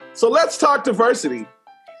So let's talk diversity.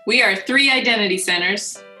 We are 3 identity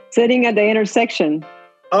centers. Sitting at the intersection.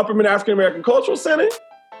 Upper Mid African American Cultural Center.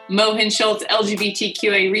 Mohin Schultz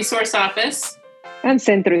LGBTQA Resource Office. And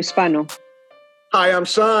Centro Hispano. Hi, I'm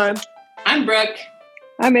Sean. I'm Brooke.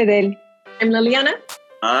 I'm Edel. I'm Liliana.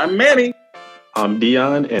 I'm Manny. I'm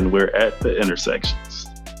Dion, and we're at the intersections.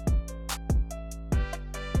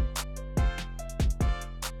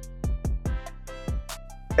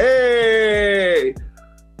 Hey,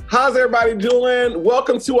 how's everybody doing?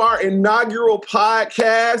 Welcome to our inaugural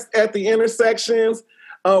podcast at the intersections,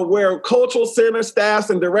 where cultural center staffs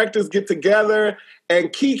and directors get together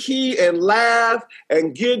and kiki and laugh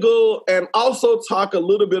and giggle and also talk a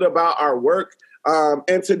little bit about our work.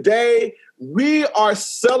 And today we are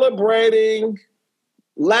celebrating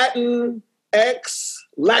Latina.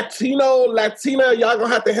 Y'all gonna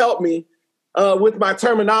have to help me with my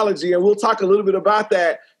terminology, and we'll talk a little bit about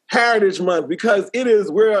that Heritage Month, because it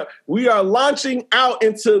is where we are launching out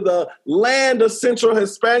into the land of Centro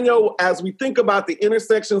Hispano as we think about the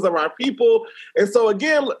intersections of our people. And so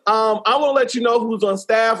again, I want to let you know who's on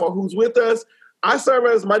staff or who's with us.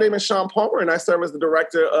 My name is Sean Palmer, and I serve as the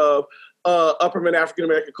director of Upper Mid African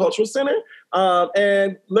American Cultural Center.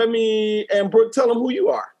 And Brooke, tell them who you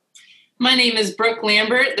are. My name is Brooke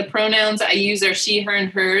Lambert. The pronouns I use are she, her,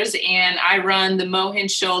 and hers, and I run the Mohin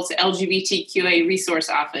Schultz LGBTQA Resource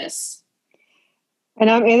Office.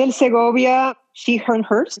 And I'm Edel Segovia, she, her, and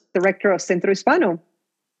hers, director of Centro Hispano.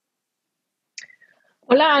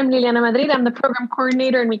 Hola, I'm Liliana Madrid. I'm the program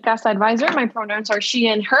coordinator and Mi Casa advisor. My pronouns are she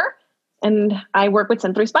and her, and I work with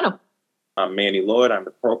Centro Hispano. I'm Manny Lloyd. I'm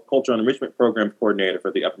the Cultural Enrichment Program coordinator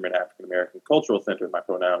for the Upper Mid African American Cultural Center. My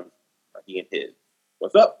pronouns are he and his.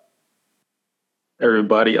 What's up?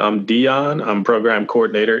 Everybody, I'm Dion. I'm program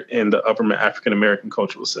coordinator in the Upper Mid African American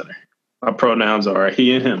Cultural Center. My pronouns are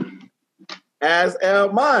he and him. As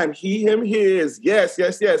am mine, he, him, his. Yes.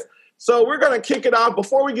 So we're going to kick it off.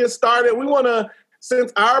 Before we get started, we want to,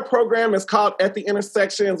 since our program is called At the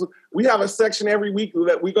Intersections, we have a section every week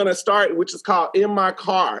that we're going to start, which is called In My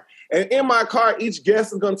Car. And in my car, each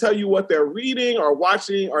guest is going to tell you what they're reading or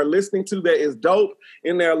watching or listening to that is dope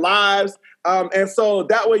in their lives. And so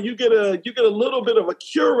that way you get a little bit of a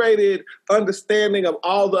curated understanding of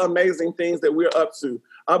all the amazing things that we're up to.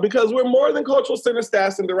 Because we're more than cultural center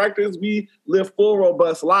staffs and directors. We live full,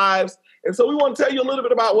 robust lives. And so we want to tell you a little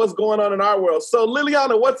bit about what's going on in our world. So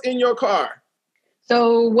Liliana, what's in your car?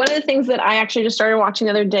 So one of the things that I actually just started watching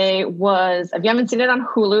the other day was, if you haven't seen it on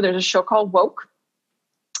Hulu, there's a show called Woke.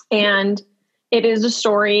 And it is a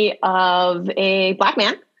story of a Black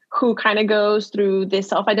man who kind of goes through this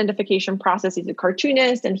self-identification process. He's a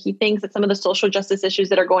cartoonist, and he thinks that some of the social justice issues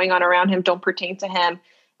that are going on around him don't pertain to him.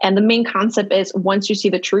 And the main concept is, once you see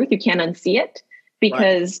the truth, you can't unsee it,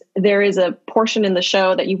 because there is a portion in the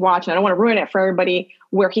show that you watch, and I don't want to ruin it for everybody,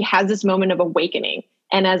 where he has this moment of awakening.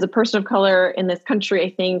 And as a person of color in this country, I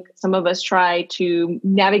think some of us try to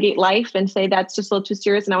navigate life and say, that's just a little too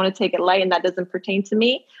serious and I want to take it light and that doesn't pertain to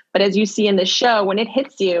me. But as you see in the show, when it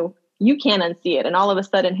hits you, you can't unsee it. And all of a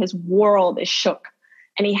sudden his world is shook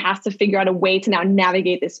and he has to figure out a way to now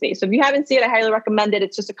navigate this space. So if you haven't seen it, I highly recommend it.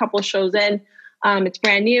 It's just a couple of shows in. It's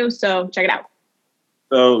brand new, so check it out.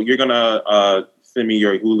 So you're going to send me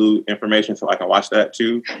your Hulu information so I can watch that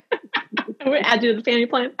too? We'll add you to the family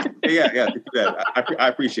plan. Yeah. I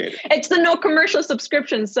appreciate it. It's the no commercial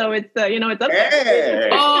subscription, so it's it's up there.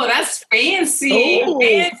 Oh, that's fancy.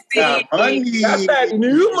 Fancy. That's that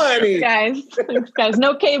new money. Guys,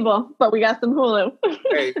 no cable, but we got some Hulu.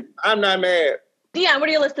 Hey, I'm not mad. Dion, what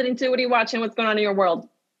are you listening to? What are you watching? What's going on in your world?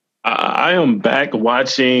 I am back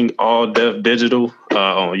watching All Def Digital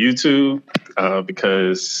on YouTube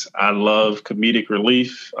because I love comedic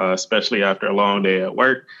relief, especially after a long day at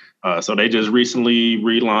work. So they just recently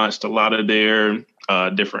relaunched a lot of their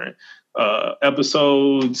different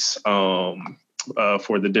episodes for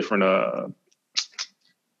the different,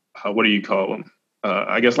 what do you call them?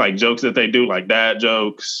 I guess like jokes that they do, like dad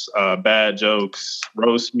jokes, bad jokes,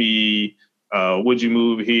 roast me, would you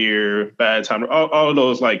move here, bad time, all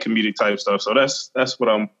those like comedic type stuff. So that's what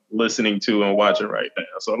I'm listening to and watching right now.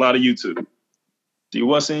 So a lot of YouTube.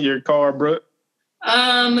 What's in your car, Brooke?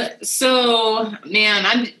 So man,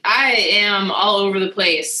 I am all over the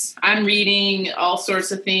place. I'm reading all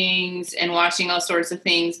sorts of things and watching all sorts of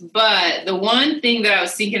things. But the one thing that I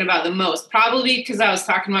was thinking about the most, probably because I was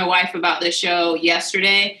talking to my wife about this show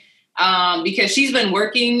yesterday, because she's been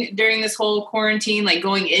working during this whole quarantine, like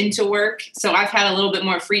going into work. So I've had a little bit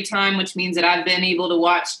more free time, which means that I've been able to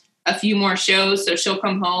watch a few more shows. So she'll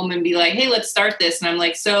come home and be like, hey, let's start this. And I'm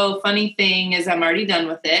like, so funny thing is I'm already done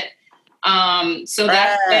with it. So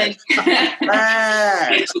that's been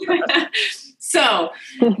so.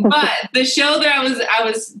 But the show that I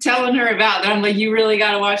was telling her about, that I'm like, you really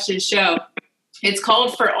got to watch this show. It's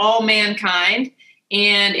called For All Mankind,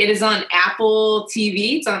 and it is on Apple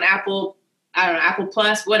TV. It's on Apple, I don't know, Apple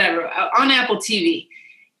Plus, whatever, on Apple TV.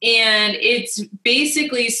 And it's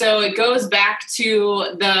basically, so it goes back to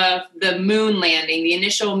the moon landing, the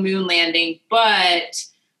initial moon landing, but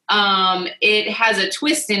it has a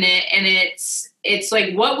twist in it, and it's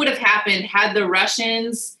like what would have happened had the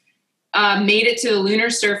Russians made it to the lunar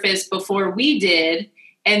surface before we did.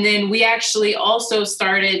 And then we actually also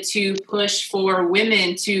started to push for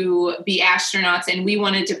women to be astronauts, and we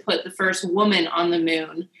wanted to put the first woman on the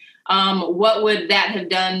moon. What would that have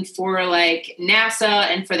done for like NASA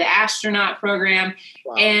and for the astronaut program?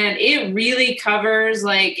 Wow. And it really covers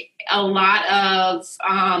like a lot of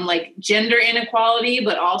like gender inequality,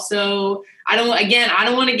 but also I don't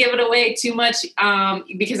want to give it away too much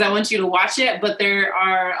because I want you to watch it. But there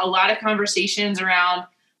are a lot of conversations around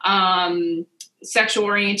sexual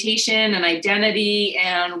orientation and identity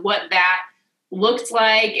and what that looked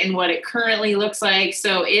like and what it currently looks like.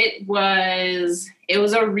 So it was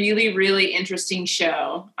a really, really interesting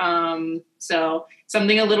show. So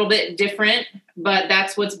something a little bit different, but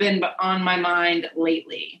that's what's been on my mind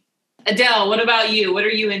lately. Adele, what about you? What are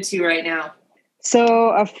you into right now? So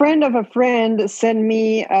a friend of a friend sent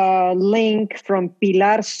me a link from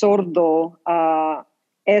Pilar Sordo,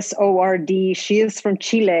 SORD. She is from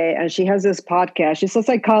Chile, and she has this podcast. She's a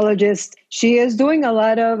psychologist. She is doing a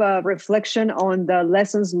lot of reflection on the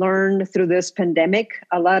lessons learned through this pandemic,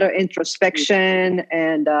 a lot of introspection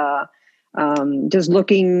and just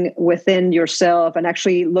looking within yourself and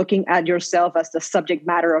actually looking at yourself as the subject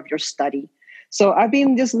matter of your study. So I've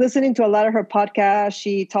been just listening to a lot of her podcasts.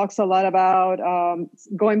 She talks a lot about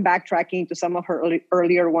backtracking to some of her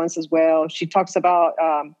earlier ones as well. She talks about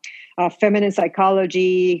feminine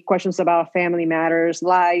psychology, questions about family matters,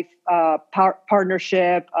 life,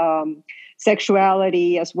 partnership,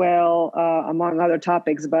 sexuality as well, among other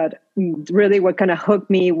topics. But really what kind of hooked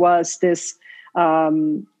me was this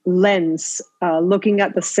lens, looking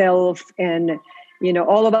at the self. And, you know,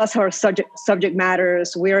 all of us are subject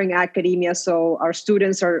matters. We're in academia, so our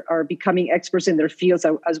students are becoming experts in their fields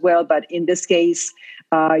as well. But in this case,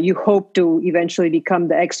 you hope to eventually become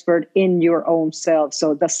the expert in your own self.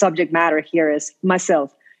 So the subject matter here is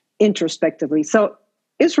myself, introspectively. So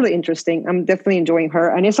it's really interesting. I'm definitely enjoying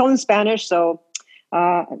her. And it's all in Spanish, so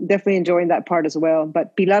definitely enjoying that part as well.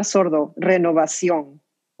 But Pilar Sordo, Renovación,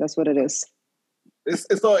 that's what it is. It's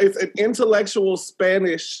an intellectual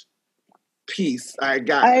Spanish piece. I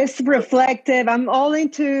got it. It's reflective. I'm all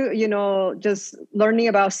into, you know, just learning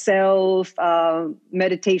about self,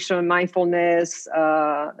 meditation, mindfulness,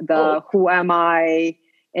 who am I,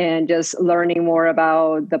 and just learning more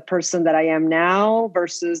about the person that I am now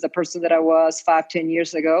versus the person that I was 5-10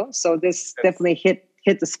 years ago. So this definitely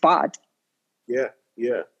hit the spot. Yeah.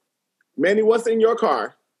 Manny, what's in your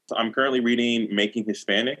car? So I'm currently reading Making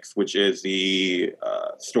Hispanics, which is the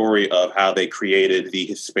story of how they created the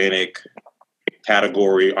Hispanic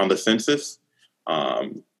category on the census.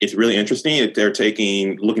 It's really interesting. They're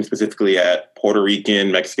looking specifically at Puerto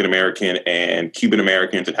Rican, Mexican American, and Cuban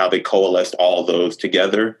Americans and how they coalesced all of those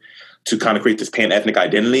together to kind of create this pan-ethnic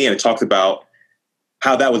identity. And it talks about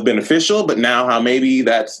how that was beneficial, but now how maybe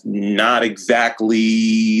that's not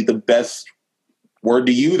exactly the best word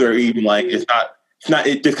to use, or even like it's not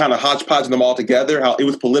it just kind of hodgepodging them all together. How it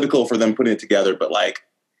was political for them putting it together, but like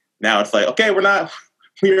now it's like, okay, we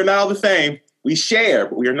are now the same. We share,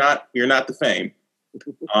 but we are not the same.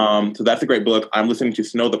 So that's a great book. I'm listening to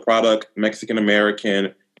Snow the Product,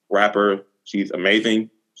 Mexican-American rapper. She's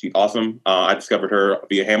amazing. She's awesome. I discovered her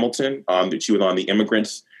via Hamilton. She was on the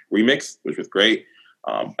Immigrants remix, which was great.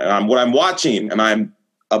 And what I'm watching and I'm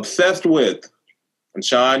obsessed with, and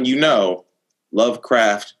Sean, you know,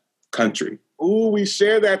 Lovecraft Country. Ooh, we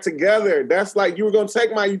share that together. That's like you were going to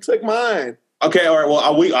take mine. You took mine. Okay, all right. Well,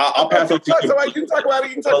 I'll pass it to you. You can talk about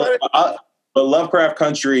it. But Lovecraft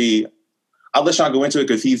Country, I'll let Sean go into it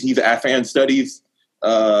because he's an Afghan studies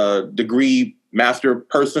degree master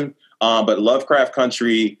person. But Lovecraft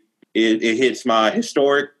Country, it hits my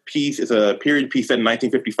historic piece. It's a period piece set in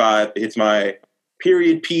 1955. It hits my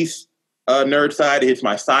period piece nerd side. It hits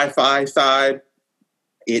my sci-fi side.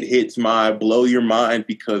 It hits my blow your mind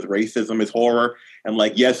because racism is horror. And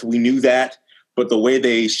like, yes, we knew that. But the way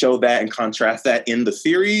they show that and contrast that in the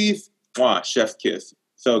series, chef's kiss.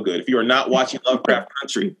 So good. If you are not watching Lovecraft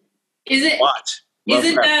Country, watch.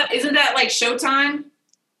 Isn't that like Showtime?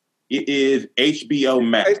 It is HBO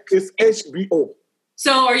Max. It's HBO.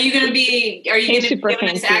 So are you going to be giving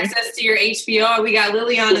us access to your HBO? We got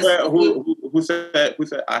Liliana. Who said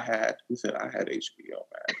I had HBO,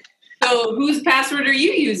 man? So whose password are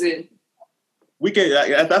you using? We can.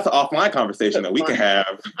 That's an offline conversation that we can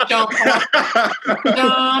have. John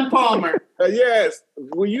Palmer. Yes.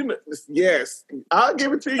 Well, yes. I'll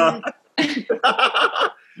give it to you.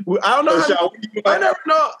 I don't know. I never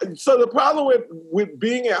know. So the problem with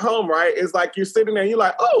being at home, right, is like you're sitting there and you're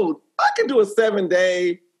like, oh, I can do a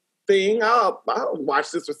 7-day thing. I'll watch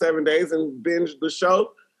this for 7 days and binge the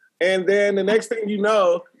show. And then the next thing you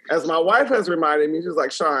know, as my wife has reminded me, she's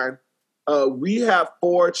like, Sean, we have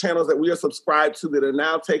 4 channels that we are subscribed to that are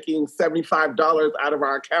now taking $75 out of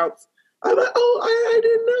our accounts. I'm like, oh, I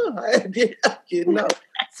didn't know. I didn't know.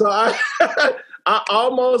 So I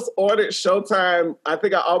almost ordered Showtime. I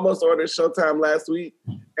think I almost ordered Showtime last week.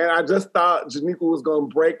 And I just thought Janika was going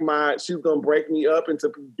to she was going to break me up into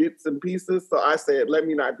bits and pieces. So I said, let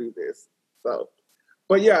me not do this. So,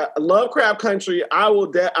 but yeah, Lovecraft Country, I will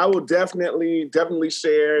definitely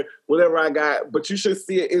share whatever I got. But you should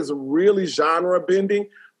see it is really genre bending.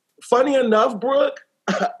 Funny enough, Brooke,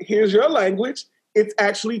 here's your language. It's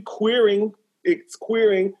actually queering. It's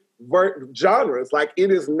queering genres. Like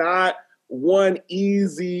it is not one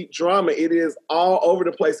easy drama. It is all over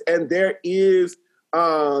the place, and there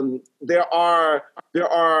are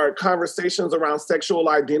conversations around sexual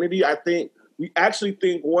identity. We actually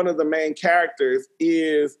think one of the main characters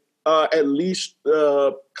is at least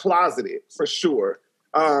closeted for sure.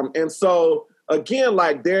 And so again,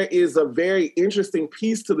 like there is a very interesting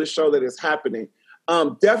piece to the show that is happening.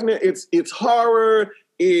 Definitely, it's horror,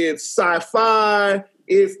 it's sci-fi,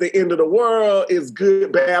 it's the end of the world, it's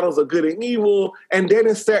good battles of good and evil, and then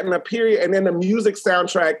it's set in a period, and then the music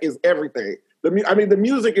soundtrack is everything. The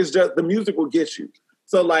music is just, the music will get you.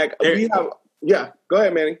 So like, go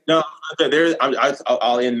ahead, Manny. No,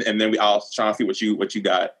 I'll end, and then I'll try to see what you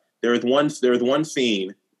got. There is one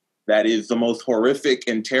scene that is the most horrific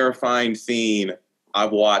and terrifying scene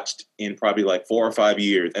I've watched in probably like 4 or 5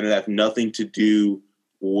 years, and it has nothing to do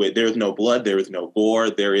with, there's no blood, there is no gore,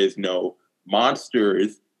 there is no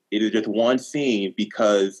monsters. It is just one scene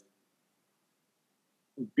because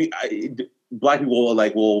Black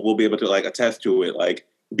people will be able to like attest to it, like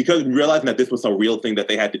because realizing that this was a real thing that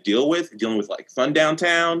they had to dealing with like sundown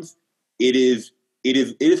towns. It is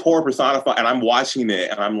horror personified, and I'm watching it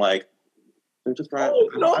and I'm like, they're just right. Oh,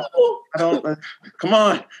 no. I don't. Come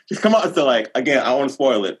on. So, like, again, I don't want to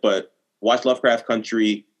spoil it, but watch Lovecraft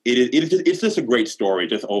Country. It's just a great story,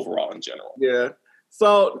 just overall in general. Yeah.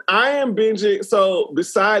 So I am binging. So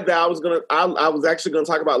beside that, I was actually gonna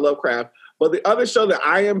talk about Lovecraft, but the other show that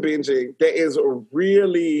I am binging that is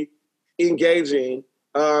really engaging,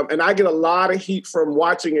 and I get a lot of heat from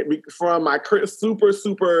watching it from my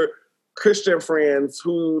super Christian friends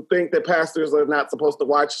who think that pastors are not supposed to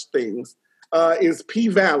watch things. Is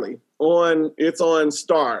P-Valley on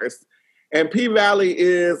Starz. And P-Valley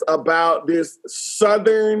is about this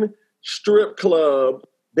southern strip club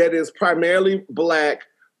that is primarily Black.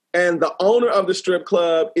 And the owner of the strip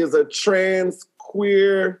club is a trans,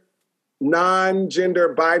 queer,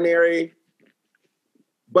 non-gender binary,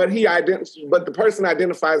 but the person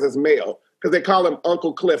identifies as male because they call him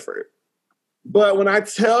Uncle Clifford. But when I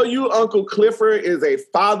tell you Uncle Clifford is a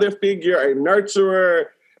father figure, a nurturer,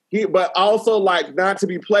 but also like not to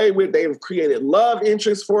be played with. They've created love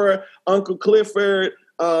interests for Uncle Clifford.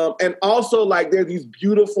 And also like there's these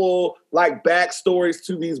beautiful like backstories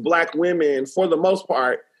to these Black women for the most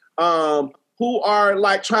part, who are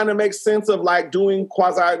like trying to make sense of like doing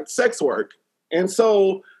quasi sex work. And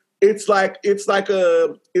so it's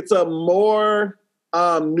a more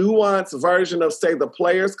nuanced version of say the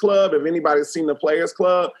Players Club, if anybody's seen the Players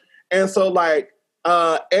Club. And so like,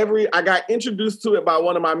 I got introduced to it by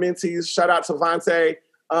one of my mentees. Shout out to Vante.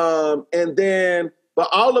 But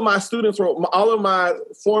all of my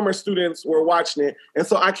former students were watching it. And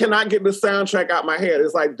so I cannot get the soundtrack out my head.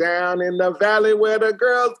 It's like down in the valley where the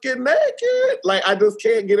girls get naked. Like I just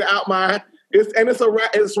can't get it out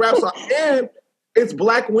it's rap song. And it's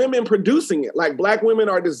Black women producing it. Like Black women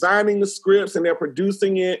are designing the scripts and they're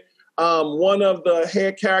producing it. One of the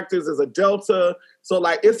head characters is a Delta. So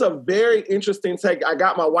like, it's a very interesting take. I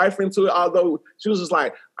got my wife into it, although she was just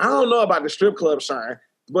like, I don't know about the strip club, Shine.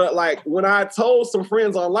 But like, when I told some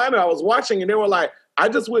friends online that I was watching, and they were like, I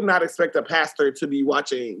just would not expect a pastor to be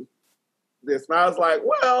watching this. And I was like,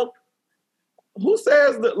 well, who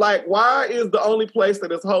says that, like, why is the only place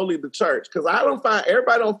that is holy the church? Because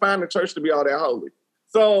everybody don't find the church to be all that holy.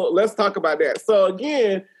 So let's talk about that. So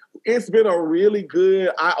again, it's been a really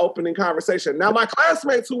good, eye-opening conversation. Now, my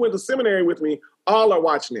classmates who went to seminary with me all are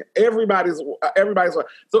watching it. Everybody's.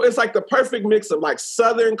 So it's like the perfect mix of like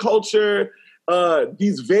Southern culture,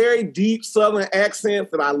 these very deep Southern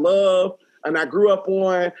accents that I love and I grew up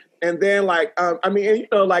on. And then like, and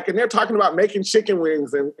they're talking about making chicken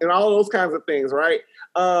wings and all those kinds of things, right?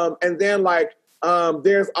 And then like,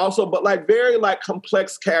 there's also, but like very like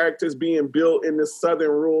complex characters being built in this Southern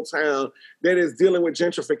rural town that is dealing with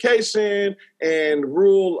gentrification and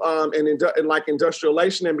rural and like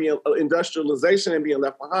industrialization and being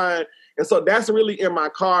left behind. And so that's really in my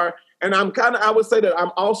car. And I would say that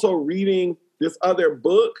I'm also reading this other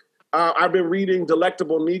book. I've been reading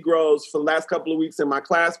Delectable Negroes for the last couple of weeks in my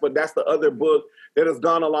class, but that's the other book that has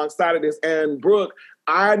gone alongside of this. And Brooke,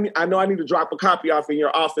 I know I need to drop a copy off in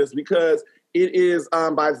your office because it is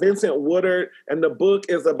by Vincent Woodard, and the book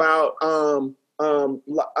is about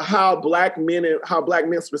how black men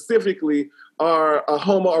specifically are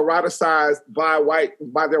homoeroticized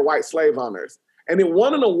by their white slave owners. And it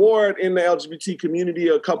won an award in the LGBT community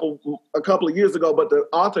a couple of years ago, but the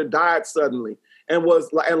author died suddenly and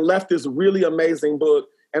left this really amazing book.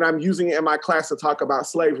 And I'm using it in my class to talk about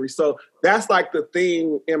slavery. So that's like the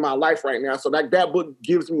thing in my life right now. So like that book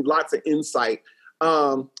gives me lots of insight.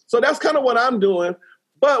 So that's kind of what I'm doing.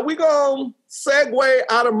 But we're going to segue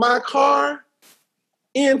out of my car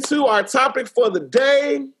into our topic for the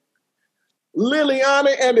day.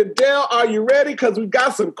 Liliana and Adele, are you ready? Because we've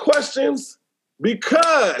got some questions.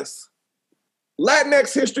 Because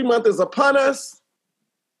Latinx History Month is upon us.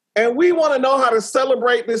 And we want to know how to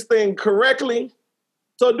celebrate this thing correctly.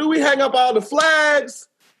 So do we hang up all the flags?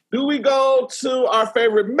 Do we go to our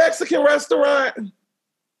favorite Mexican restaurant?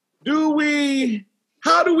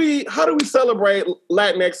 How do we celebrate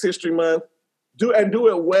Latinx History Month? Do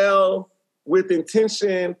it well, with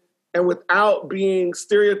intention, and without being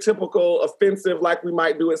stereotypical, offensive, like we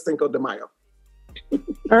might do at Cinco de Mayo.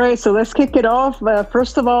 All right, so let's kick it off.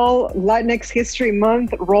 First of all, Latinx History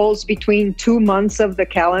Month rolls between 2 months of the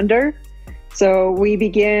calendar. So we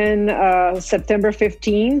begin September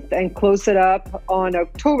 15th and close it up on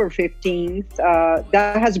October 15th.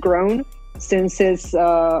 That has grown since its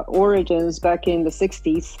origins back in the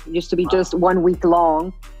 60s. It used to be just 1 week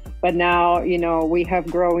long. But now, we have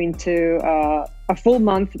grown into a full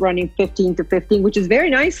month running 15 to 15, which is very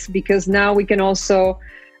nice because now we can also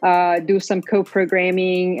do some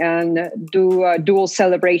co-programming and do dual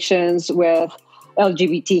celebrations with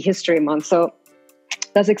LGBT History Month. So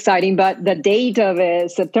that's exciting. But the date of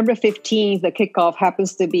it, September 15th, the kickoff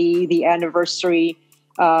happens to be the anniversary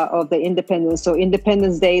of the independence. So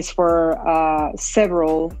Independence Days for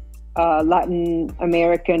several Latin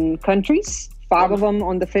American countries, 5 of them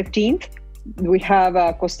on the 15th. We have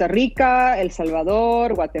Costa Rica, El Salvador,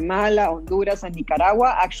 Guatemala, Honduras, and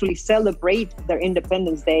Nicaragua actually celebrate their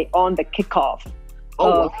Independence Day on the kickoff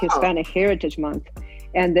of Hispanic Heritage Month.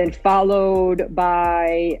 And then followed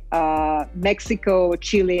by Mexico,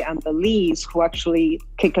 Chile, and Belize, who actually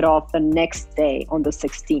kick it off the next day on the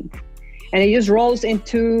 16th. And it just rolls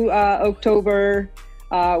into October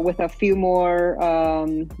with a few more,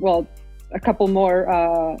 a couple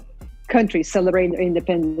more countries celebrating their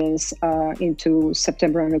independence into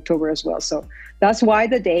September and October as well. So that's why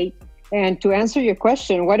the date. And to answer your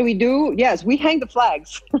question, what do we do? Yes, we hang the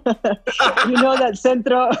flags. That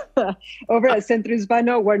over at Centro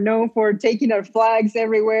Hispano, we're known for taking our flags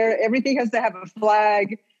everywhere. Everything has to have a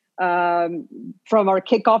flag. From our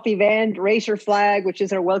kickoff event, Raise Your Flag, which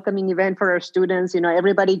is our welcoming event for our students.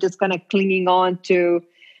 Everybody just kind of clinging on to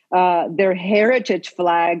their heritage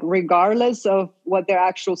flag, regardless of what their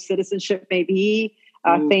actual citizenship may be.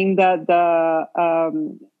 I think that the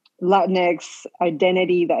Latinx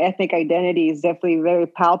identity, the ethnic identity, is definitely very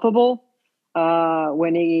palpable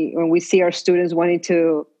when we see our students wanting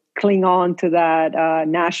to cling on to that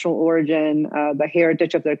national origin, the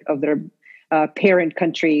heritage of their parent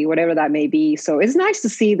country, whatever that may be. So it's nice to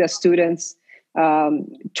see the students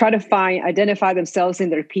try to identify themselves in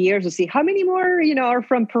their peers to see how many more, are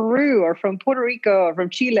from Peru or from Puerto Rico or from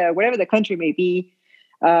Chile, whatever the country may be.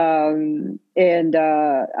 And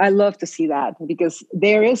I love to see that because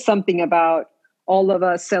there is something about all of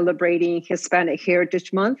us celebrating Hispanic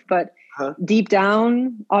Heritage Month, but deep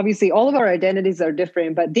down, obviously all of our identities are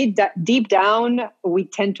different, but deep down, we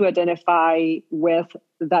tend to identify with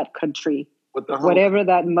that country, whatever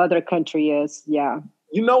that mother country is. Yeah.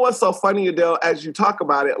 You know what's so funny, Adele, as you talk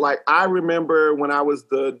about it, like I remember when I was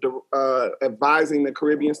advising the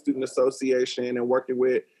Caribbean Student Association and working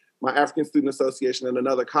with my African Student Association at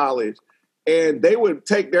another college, and they would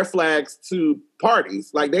take their flags to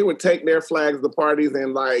parties. Like they would take their flags to parties,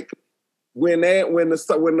 and like when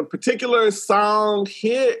the particular song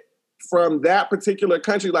hit, from that particular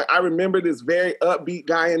country. Like I remember this very upbeat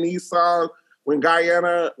Guyanese song when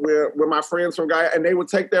Guyana, where my friends from Guyana, and they would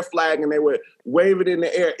take their flag and they would wave it in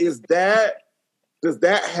the air. Does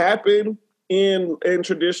that happen in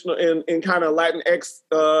traditional in kind of Latinx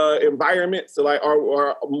environments? So like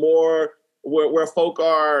or more where folk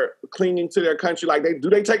are clinging to their country? Like do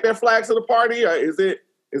they take their flags to the party, or is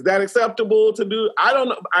that acceptable to do? I don't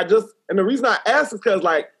know. And the reason I ask is because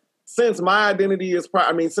like, since my identity is,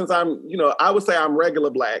 since I'm, I would say I'm regular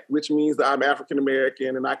Black, which means that I'm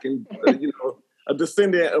African-American and I can, a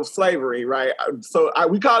descendant of slavery, right? So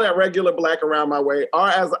we call that regular Black around my way, or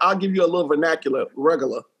as I'll give you a little vernacular,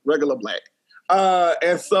 regular Black.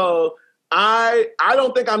 And so I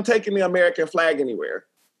don't think I'm taking the American flag anywhere.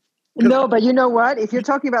 No, but you know what? If you're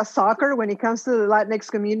talking about soccer, when it comes to the Latinx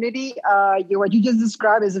community, what you just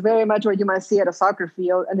described is very much what you might see at a soccer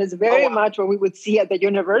field. And it's very much what we would see at the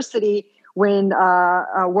university when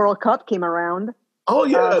a World Cup came around. Oh,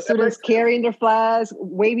 yeah. Students carrying their flags,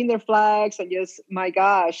 waving their flags. And just, my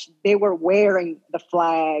gosh, they were wearing the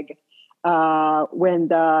flag when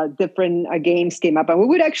the different games came up. And we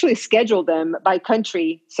would actually schedule them by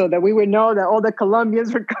country so that we would know that all the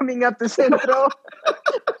Colombians were coming up to Centro.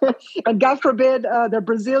 And God forbid the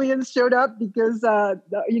Brazilians showed up because, our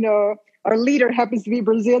leader happens to be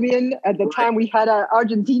Brazilian. At the time, we had an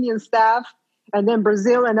Argentinian staff. And then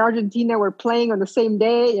Brazil and Argentina were playing on the same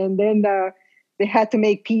day. And then they had to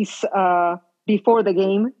make peace before the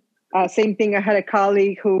game. Same thing, I had a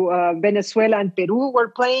colleague who Venezuela and Peru were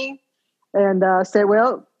playing. And said,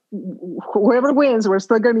 well, whoever wins, we're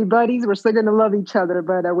still going to be buddies. We're still going to love each other.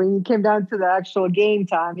 But when it came down to the actual game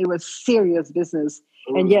time, it was serious business.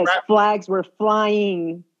 And yes, flags were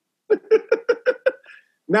flying.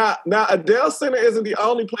 Now, Adele Center isn't the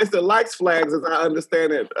only place that likes flags, as I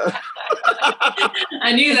understand it.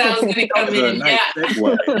 I knew that was going to come in. Nice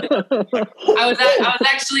Yeah, I was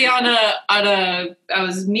actually I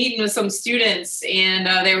was meeting with some students, and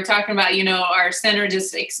they were talking about, our center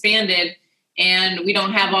just expanded, and we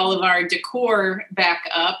don't have all of our decor back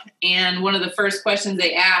up. And one of the first questions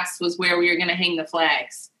they asked was where we were going to hang the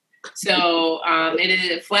flags. So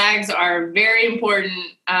flags are very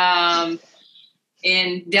important.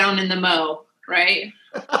 And down in the Mo, right?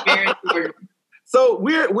 Very important. So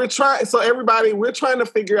we're trying. So everybody, we're trying to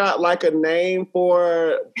figure out like a name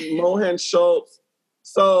for Mohan Schultz.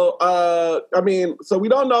 So so we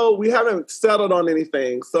don't know. We haven't settled on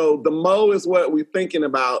anything. So the Mo is what we're thinking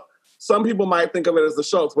about. Some people might think of it as the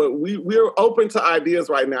Schultz, but we're open to ideas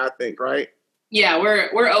right now. I think, right? Yeah,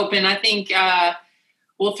 we're open. I think.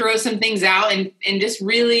 We'll throw some things out and just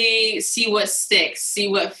really see what sticks, see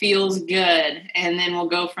what feels good, and then we'll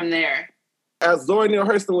go from there. As Zora Neale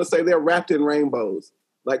Hurston would say, they're wrapped in rainbows.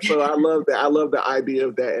 Like, so I love that. I love the idea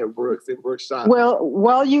of that at Brooks Shop. Well,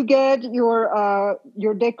 while you get your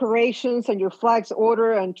decorations and your flags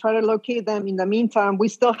order and try to locate them, in the meantime, we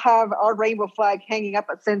still have our rainbow flag hanging up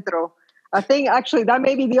at Centro. I think actually that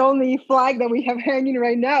may be the only flag that we have hanging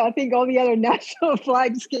right now. I think all the other national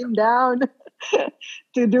flags came down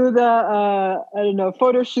to do the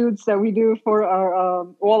photo shoots that we do for our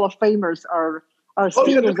Wall of Famers, our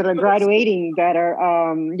seniors that are graduating, that are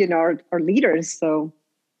our leaders. So,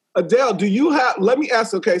 Adele, do you have? Let me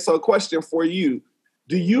ask. Okay, so a question for you: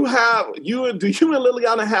 Do you and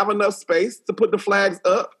Liliana have enough space to put the flags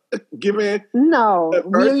up? No,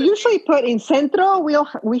 we usually put in Centro. We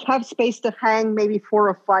have space to hang maybe 4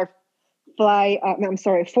 or 5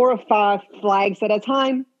 flags at a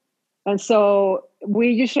time. And so we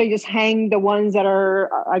usually just hang the ones that are,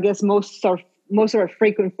 I guess, most of our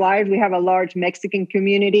frequent flyers. We have a large Mexican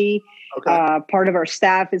community. Okay. Part of our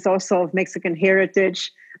staff is also of Mexican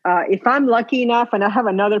heritage. If I'm lucky enough and I have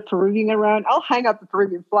another Peruvian around, I'll hang up the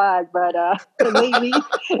Peruvian flag. But lately,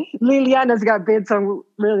 Liliana's got bids on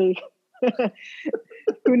really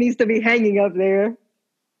who needs to be hanging up there.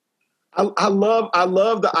 I love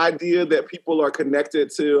the idea that people are connected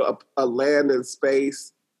to a land and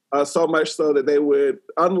space. So much so that they would,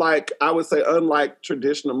 unlike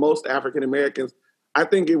traditional, most African Americans, I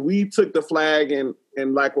think if we took the flag and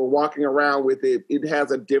like we're walking around with it, it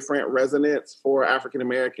has a different resonance for African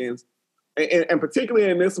Americans. And particularly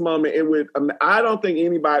in this moment, it would, I don't think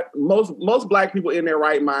most Black people in their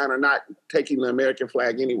right mind are not taking the American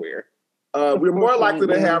flag anywhere. We're more likely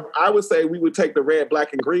to have, I would say we would take the red,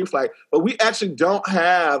 black, and green flag, but we actually don't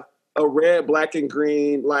have a red, black, and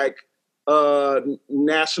green,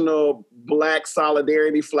 national Black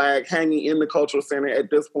solidarity flag hanging in the cultural center at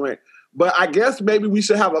this point. But I guess maybe we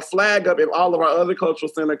should have a flag up if all of our other cultural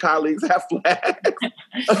center colleagues have flags.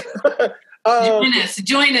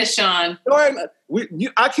 Join us, Sean.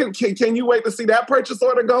 Can you wait to see that purchase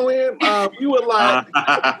order go in? We would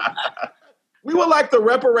like the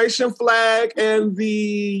reparation flag and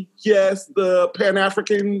the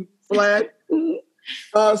Pan-African flag.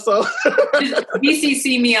 So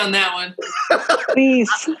BCC me on that one,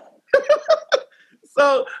 please.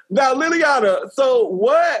 So now, Liliana,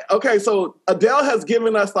 so Adele has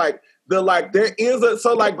given us between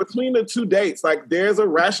the two dates, there's a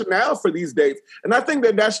rationale for these dates. And I think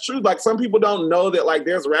that that's true. Like, some people don't know that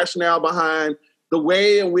there's rationale behind the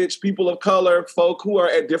way in which people of color, folk who are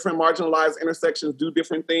at different marginalized intersections, do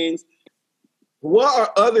different things. What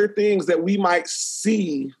are other things that we might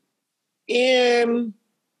see in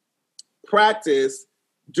practice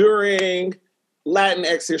during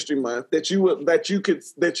Latinx History Month that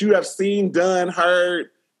you have seen, done, heard,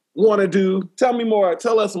 want to do? Tell me more.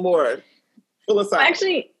 Tell us more. Fill us out.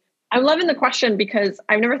 Actually, I'm loving the question because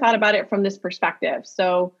I've never thought about it from this perspective.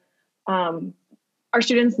 So our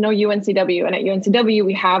students know UNCW, and at UNCW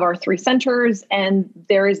we have our 3 centers, and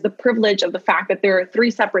there is the privilege of the fact that there are 3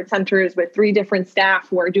 separate centers with 3 different staff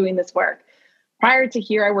who are doing this work. Prior to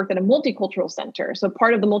here, I worked at a multicultural center. So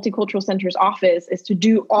part of the multicultural center's office is to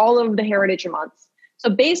do all of the heritage months. So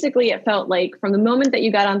basically, it felt like from the moment that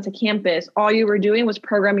you got onto campus, all you were doing was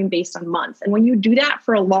programming based on months. And when you do that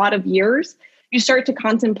for a lot of years, you start to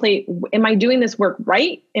contemplate, am I doing this work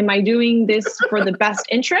right? Am I doing this for the best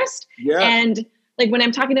interest? Yeah. And when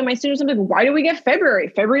I'm talking to my students, I'm like, why do we get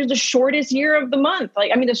February? February is the shortest year of the month.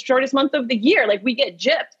 The shortest month of the year. We get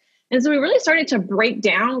gypped. And so we really started to break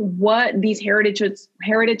down what these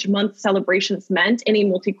Heritage Month celebrations meant in a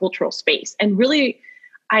multicultural space. And really,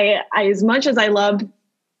 I as much as I loved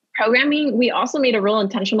programming, we also made a real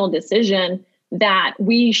intentional decision that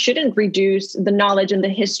we shouldn't reduce the knowledge and the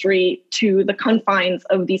history to the confines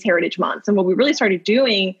of these Heritage Months. And what we really started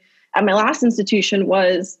doing at my last institution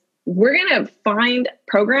was, we're going to find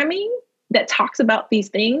programming that talks about these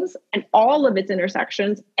things and all of its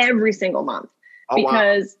intersections every single month.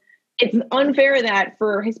 Because it's unfair that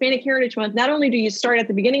for Hispanic Heritage Month, not only do you start at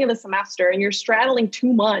the beginning of the semester and you're straddling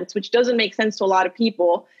 2 months, which doesn't make sense to a lot of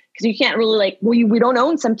people, because you can't really we don't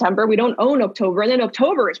own September, we don't own October, and then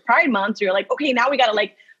October is Pride Month. So you're like, okay, now we got to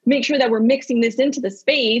make sure that we're mixing this into the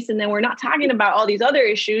space, and then we're not talking about all these other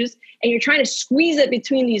issues, and you're trying to squeeze it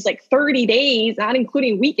between these 30 days, not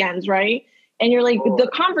including weekends, right? And you're the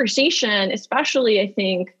conversation, especially I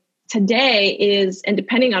think today is, and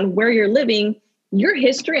depending on where you're living, your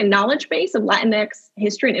history and knowledge base of Latinx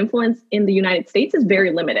history and influence in the United States is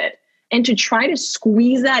very limited. And to try to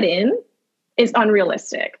squeeze that in is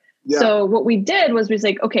unrealistic. Yeah. So what we did was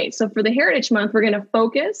okay, so for the Heritage Month, we're going to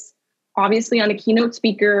focus obviously on a keynote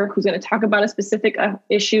speaker who's going to talk about a specific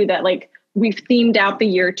issue that we've themed out the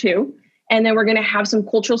year to. And then we're going to have some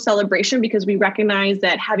cultural celebration because we recognize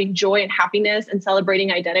that having joy and happiness and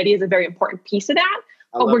celebrating identity is a very important piece of that.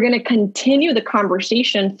 But we're going to continue the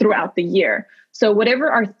conversation throughout the year. So whatever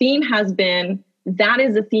our theme has been, that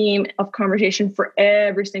is the theme of conversation for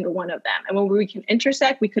every single one of them. And when we can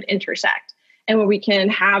intersect, we could intersect. And when we can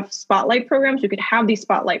have spotlight programs, we could have these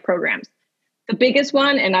spotlight programs. The biggest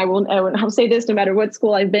one, and I'll say this no matter what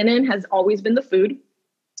school I've been in, has always been the food.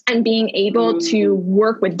 And being able to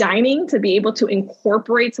work with dining, to be able to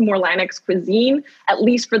incorporate some more Latinx cuisine, at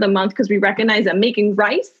least for the month, because we recognize that making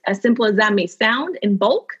rice, as simple as that may sound, in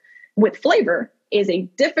bulk with flavor, is a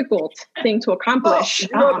difficult thing to accomplish.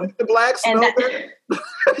 The blacks know that.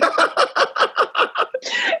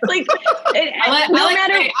 I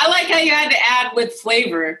like how you had to add with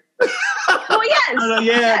flavor. Well,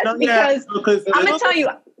 yes. Because I'm going to tell you,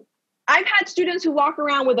 I've had students who walk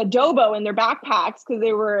around with adobo in their backpacks because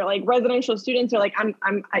they were residential students are I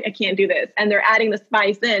can't do this. And they're adding the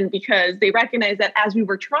spice in because they recognize that as we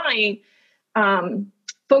were trying,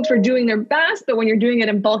 folks were doing their best, but when you're doing it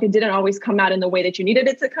in bulk, it didn't always come out in the way that you needed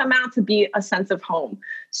it to come out to be a sense of home.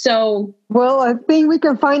 So, well, I think we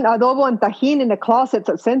can find adobo and tajin in the closets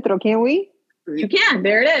at Centro, can we? You can.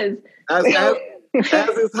 There it is. As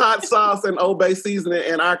is hot sauce and Old Bay seasoning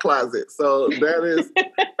in our closet. So that is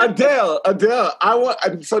Adele.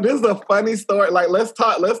 So this is a funny story. Let's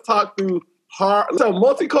talk through horror. So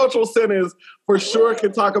multicultural centers for sure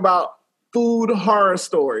can talk about food horror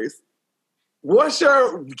stories.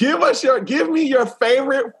 Give me your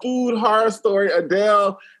favorite food horror story,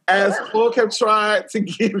 Adele, as folk have tried to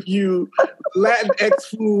give you Latinx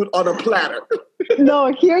food on a platter.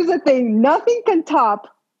 No, here's the thing. Nothing can top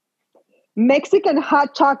Mexican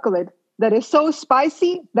hot chocolate that is so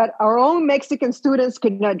spicy that our own Mexican students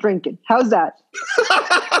could not drink it. How's that?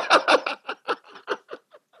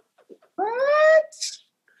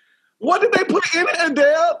 What did they put in it,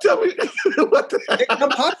 Adele? Tell me. What the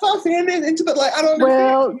hot sauce into the, like, I don't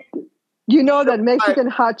understand. Well, you know that Mexican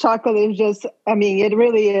hot chocolate is just, I mean, it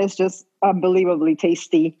really is just unbelievably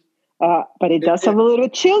tasty. But it does have a little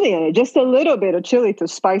chili in it, just a little bit of chili to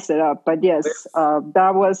spice it up. But yes,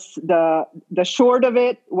 that was the short of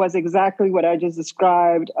it was exactly what I just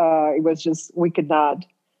described. It was just, we could not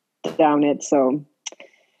down it. So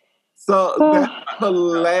that's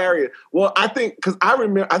hilarious. Well, I think, because I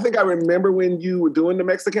remember when you were doing the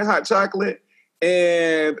Mexican hot chocolate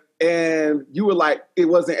and you were like, it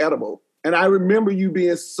wasn't edible. And I remember you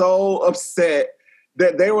being so upset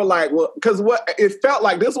that they were like, well, because what it felt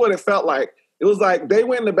like, this is what it felt like. It was like they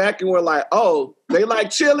went in the back and were like, oh, they like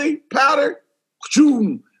chili powder?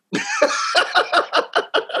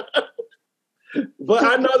 But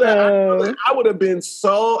I know that I would have been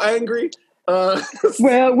so angry.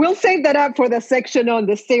 Well, we'll save that up for the section on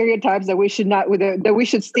the stereotypes that we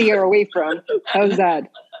should steer away from. How's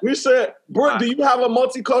that? We should. Brooke, do you have a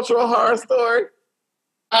multicultural horror story?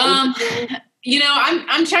 You know,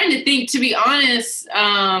 I'm trying to think, to be honest.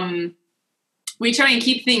 We try and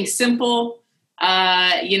keep things simple,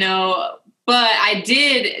 you know, but I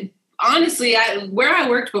did, honestly, where I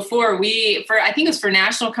worked before, I think it was for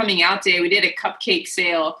National Coming Out Day, we did a cupcake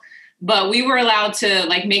sale, but we were allowed to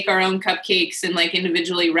like make our own cupcakes and like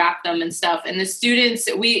individually wrap them and stuff. And the students,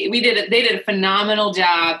 they did a phenomenal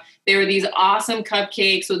job. They were these awesome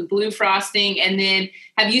cupcakes with blue frosting. And then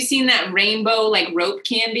have you seen that rainbow like rope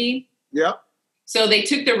candy? Yeah. So they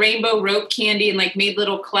took the rainbow rope candy and like made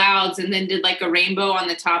little clouds and then did like a rainbow on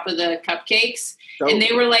the top of the cupcakes. Oh. And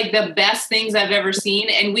they were like the best things I've ever seen.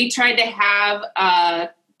 And we tried to have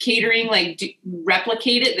catering like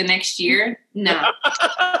replicate it the next year. No.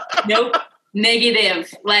 Nope.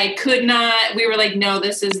 Negative. Like could not. We were like, no,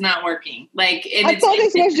 this is not working. Like I thought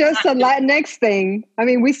this was just a Latinx thing. I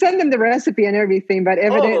mean, we send them the recipe and everything, but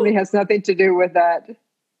evidently has nothing to do with that.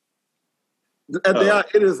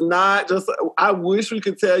 It is not just. I wish we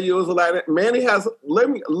could tell you it was a Latin. Manny has. Let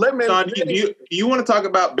me. Sean, do you want to talk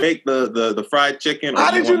about bake the fried chicken?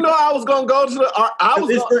 How did you know I was going to go to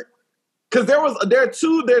the? Because there are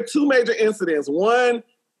two major incidents. One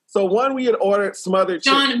we had ordered smothered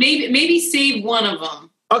chicken. John, maybe save one of them.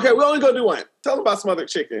 Okay, we're only going to do one. Tell them about smothered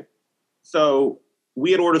chicken. So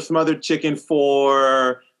we had ordered smothered chicken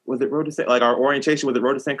for, was it Road to like our orientation? Was it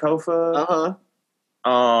Road to Sankofa?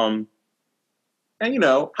 And, you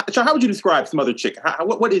know, how would you describe smothered chicken?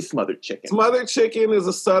 What is smothered chicken? Smothered chicken is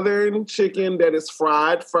a southern chicken that is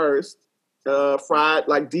fried first. Fried,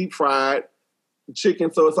 like deep fried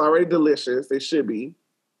chicken, so it's already delicious. It should be.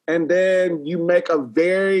 And then you make a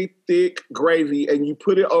very thick gravy and you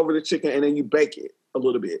put it over the chicken and then you bake it a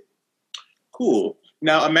little bit. Cool.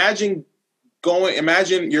 Now imagine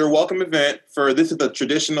your welcome event for, this is the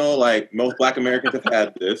traditional, like most Black Americans have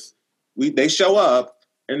had this. They show up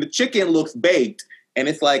and the chicken looks baked. And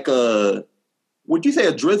it's like would you say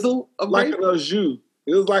a drizzle of like a jus?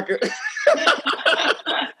 It was like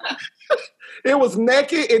it was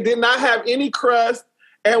naked. It did not have any crust,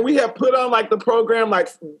 and we had put on like the program like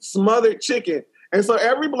smothered chicken. And so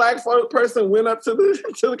every Black person went up to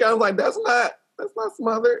the guy and was like, "That's not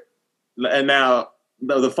smothered." And now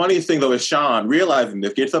the funniest thing though is Sean realizing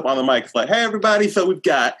this, gets up on the mic. It's like, "Hey everybody, so we've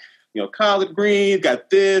got collard greens, got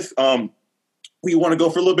this." We want to go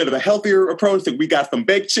for a little bit of a healthier approach. So we got some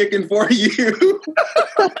baked chicken for you.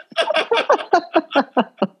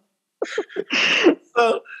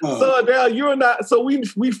 So Adele, you're not. So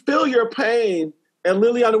we feel your pain, and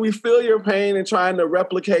Liliana, we feel your pain in trying to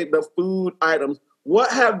replicate the food items.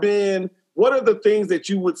 What are the things that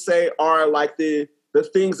you would say are like the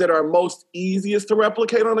things that are most easiest to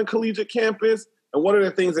replicate on a collegiate campus, and what are the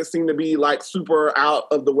things that seem to be like super out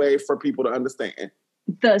of the way for people to understand?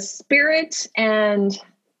 The spirit and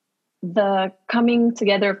the coming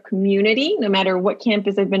together of community, no matter what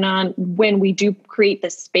campus I've been on, when we do create the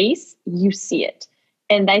space, you see it.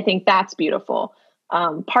 And I think that's beautiful.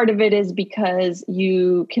 Part of it is because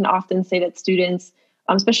you can often say that students,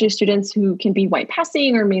 especially students who can be white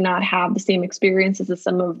passing or may not have the same experiences as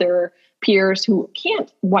some of their peers who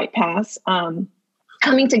can't white pass,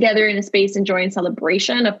 coming together in a space and joy and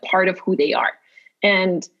celebration of part of who they are.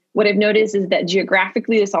 And what I've noticed is that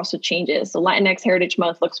geographically, this also changes. So Latinx Heritage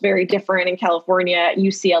Month looks very different in California at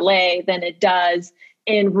UCLA than it does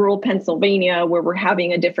in rural Pennsylvania, where we're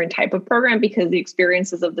having a different type of program because the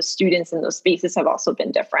experiences of the students in those spaces have also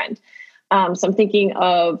been different. So I'm thinking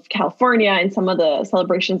of California and some of the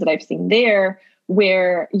celebrations that I've seen there,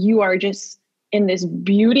 where you are just in this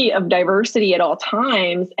beauty of diversity at all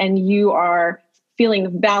times, and you are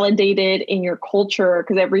feeling validated in your culture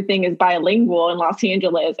because everything is bilingual in Los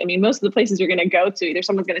Angeles. I mean, most of the places you're going to go to, either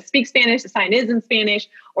someone's going to speak Spanish, the sign is in Spanish,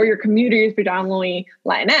 or your community is predominantly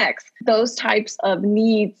Latinx. Those types of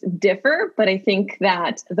needs differ, but I think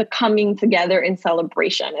that the coming together in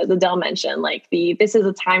celebration, as Adele mentioned, like this is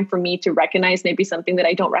a time for me to recognize maybe something that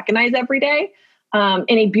I don't recognize every day in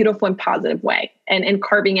a beautiful and positive way, and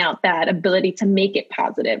carving out that ability to make it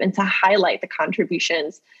positive and to highlight the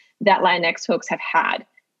contributions that Latinx folks have had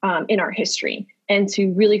in our history, and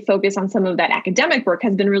to really focus on some of that academic work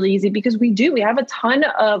has been really easy because we have a ton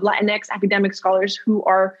of Latinx academic scholars who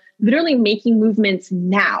are literally making movements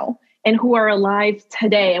now and who are alive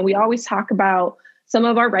today. And we always talk about some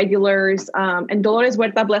of our regulars, and Dolores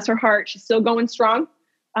Huerta, bless her heart, she's still going strong.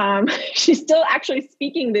 She's still actually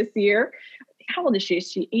speaking this year. How old is she?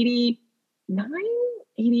 Is she 89,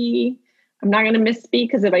 80? I'm not going to misspeak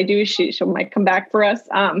because if I do, she might come back for us.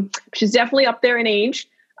 She's definitely up there in age.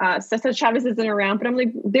 Cesar Chavez isn't around, but I'm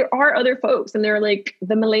like, there are other folks, and they're like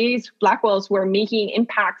the Malays, Blackwells, who are making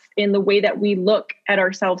impacts in the way that we look at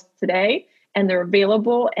ourselves today, and they're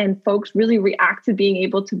available, and folks really react to being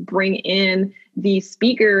able to bring in these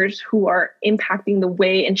speakers who are impacting the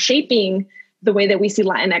way and shaping the way that we see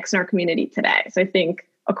Latinx in our community today. So I think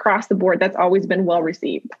across the board, that's always been well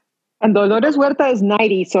received. And Dolores Huerta is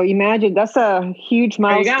 90. So imagine that's a huge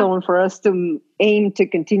milestone for us to aim to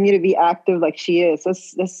continue to be active like she is.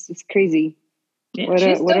 That's crazy. Yeah,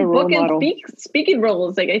 she's still booking speaking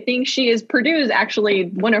roles. Like I think she is Purdue's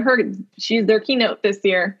actually she's their keynote this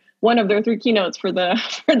year. One of their 3 keynotes for the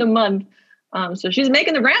month. So she's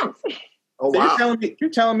making the rounds. Oh, wow. So you're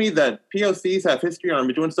telling me that POCs have history on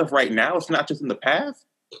doing stuff right now? It's not just in the past?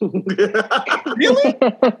 Really?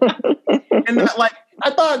 And like I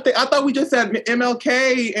thought we just had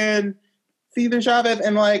MLK and Cesar Chavez,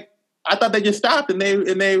 and like I thought they just stopped and they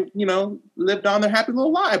lived on their happy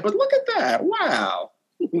little life. But look at that! Wow,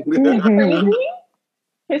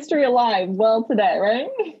 history alive. Well, today, right?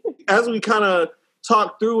 As we kind of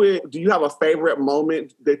talk through it, do you have a favorite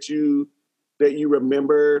moment that you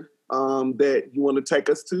remember that you want to take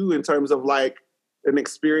us to in terms of like an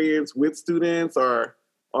experience with students or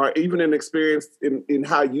even an experience in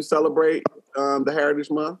how you celebrate the Heritage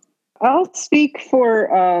Month? I'll speak for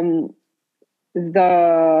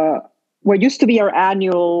what used to be our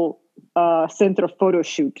annual Centro photo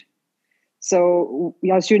shoot. So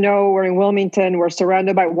as you know, we're in Wilmington, we're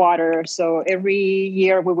surrounded by water. So every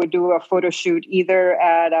year we would do a photo shoot either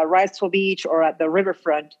at Wrightsville Beach or at the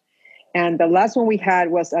riverfront. And the last one we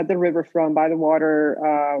had was at the riverfront by the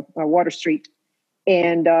Water Street.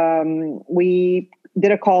 And we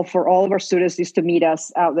did a call for all of our students just to meet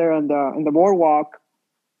us out there on the boardwalk.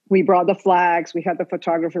 We brought the flags. We had the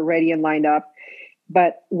photographer ready and lined up.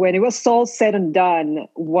 But when it was all said and done,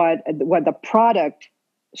 what the product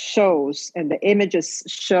shows and the images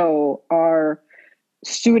show are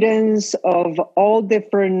students of all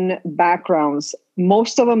different backgrounds,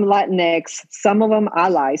 most of them Latinx, some of them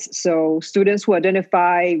allies. So students who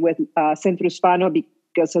identify with Centro Hispano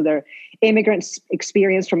because of their immigrant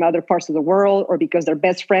experience from other parts of the world, or because their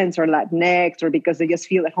best friends are Latinx, or because they just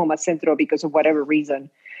feel at home at Centro because of whatever reason.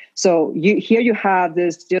 So here you have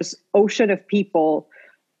this just ocean of people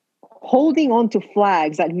holding on to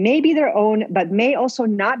flags that may be their own, but may also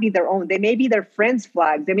not be their own. They may be their friends'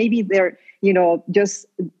 flags. They may be their, just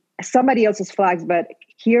somebody else's flags. But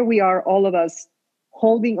here we are, all of us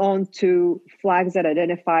holding on to flags that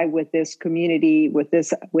identify with this community, with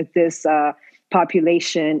this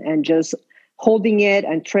population, and just holding it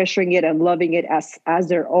and treasuring it and loving it as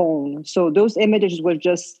their own. So those images were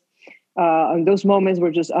just, and those moments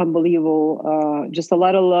were just unbelievable. Just a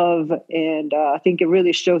lot of love. And I think it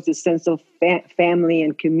really shows this sense of family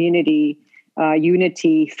and community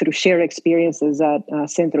unity through shared experiences that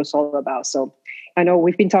Centro is all about. So I know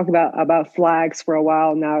we've been talking about flags for a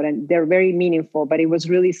while now, and they're very meaningful, but it was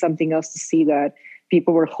really something else to see that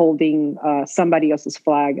people were holding somebody else's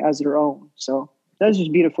flag as their own. So that was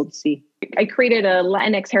just beautiful to see. I created a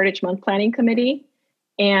Latinx Heritage Month planning committee,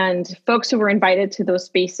 and folks who were invited to those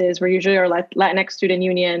spaces were usually our Latinx Student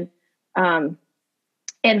Union and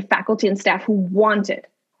faculty and staff who weren't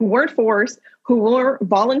forced, who were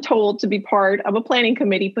voluntold to be part of a planning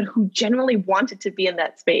committee, but who genuinely wanted to be in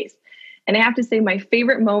that space. And I have to say, my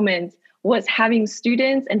favorite moment was having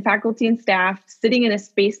students and faculty and staff sitting in a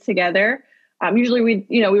space together. Usually we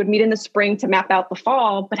would meet in the spring to map out the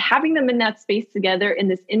fall, but having them in that space together in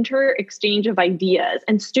this exchange of ideas,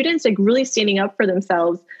 and students like really standing up for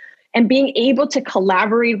themselves and being able to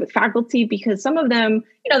collaborate with faculty, because some of them,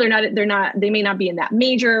 they may not be in that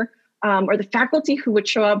major, or the faculty who would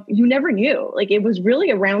show up, you never knew. Like, it was really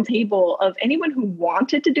a round table of anyone who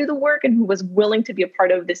wanted to do the work and who was willing to be a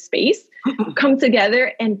part of this space come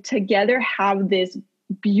together and together have this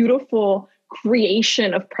beautiful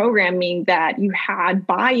creation of programming that you had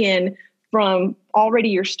buy-in from already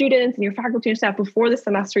your students and your faculty and staff before the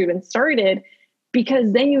semester even started,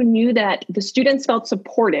 because then you knew that the students felt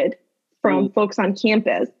supported from folks on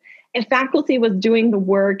campus. And faculty was doing the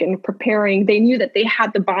work and preparing. They knew that they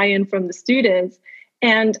had the buy-in from the students.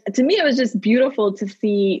 And to me, it was just beautiful to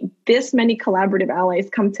see this many collaborative allies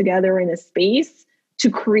come together in a space to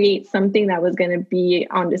create something that was going to be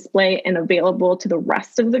on display and available to the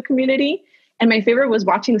rest of the community. And my favorite was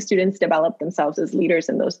watching the students develop themselves as leaders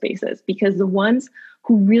in those spaces, because the ones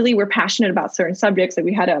who really were passionate about certain subjects, like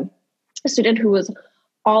we had a student who was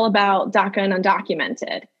all about DACA and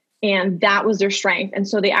undocumented, and that was their strength. And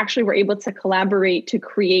so they actually were able to collaborate to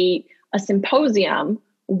create a symposium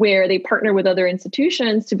where they partner with other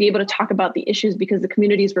institutions to be able to talk about the issues, because the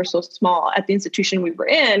communities were so small at the institution we were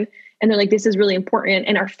in. And they're like, this is really important.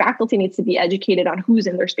 And our faculty needs to be educated on who's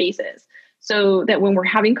in their spaces, so that when we're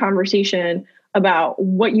having conversation about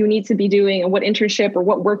what you need to be doing and what internship or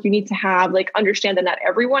what work you need to have, like, understand that not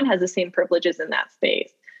everyone has the same privileges in that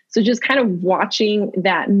space. So just kind of watching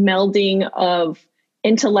that melding of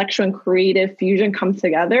intellectual and creative fusion come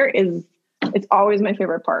together it's always my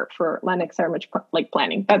favorite part for Latinx Heritage like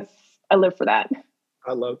planning. I live for that.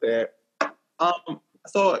 I love that.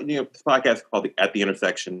 So, this podcast is called At the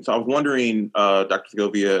Intersection. So I was wondering, Dr.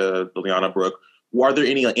 Segovia, Liliana, Brooke, are there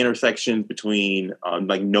any intersections between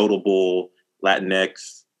notable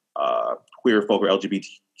Latinx, queer folk, or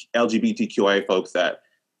LGBTQIA folks that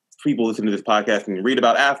people listen to this podcast and read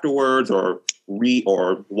about afterwards, or read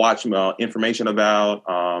or watch information about?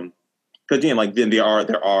 Because again,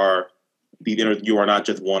 there are you are not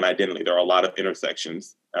just one identity. There are a lot of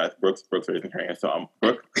intersections. Brooke's raising her hand, so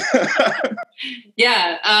Brooke.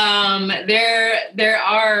 Yeah, there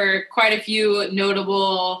are quite a few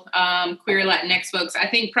notable queer Latinx folks. I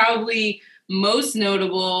think probably most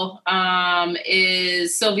notable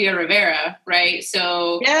is Sylvia Rivera, right?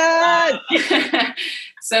 So yeah.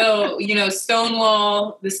 So the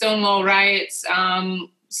Stonewall riots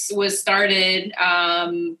was started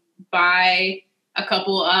by a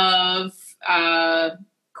couple of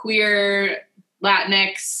queer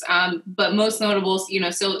Latinx, but most notable,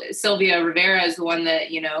 Sylvia Rivera is the one that,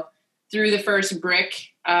 threw the first brick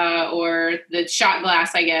or the shot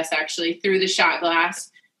glass, I guess, actually, threw the shot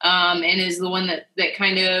glass, and is the one that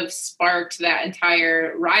kind of sparked that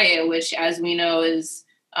entire riot, which, as we know, is,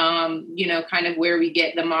 kind of where we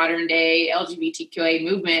get the modern day LGBTQA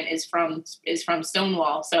movement is from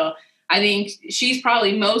Stonewall. So I think she's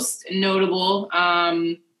probably most notable.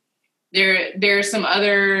 There are some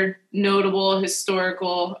other notable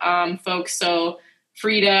historical folks. So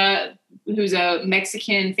Frida, who's a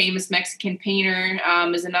famous Mexican painter,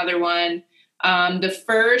 is another one. The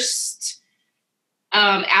first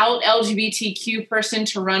out LGBTQ person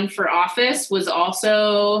to run for office was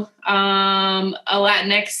also a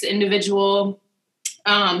Latinx individual,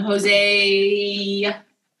 Jose.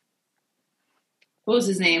 What was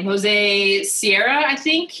his name? Jose Sierra, I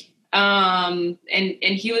think. And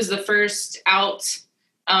he was the first out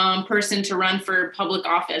person to run for public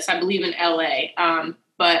office, I believe, in LA.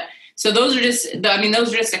 But so those are just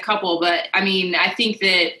a couple. But I mean, I think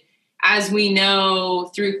that as we know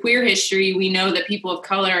through queer history, we know that people of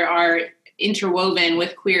color are interwoven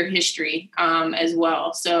with queer history as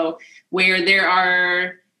well. So where there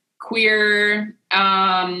are queer,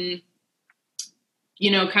 kind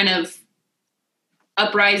of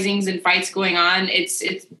uprisings and fights going on,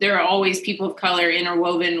 there are always people of color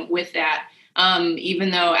interwoven with that. Even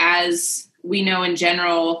though, as we know in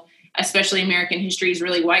general, especially American history is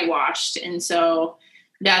really whitewashed. And so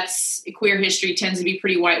queer history tends to be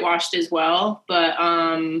pretty whitewashed as well. But,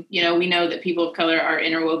 we know that people of color are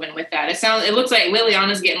interwoven with that. It looks like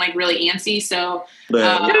Liliana's getting like really antsy. So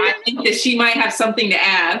I think that she might have something to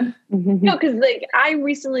add. No, because I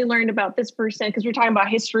recently learned about this person, because we're talking about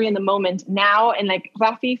history in the moment now. And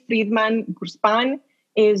Rafi Friedman Guzman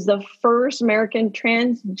is the first American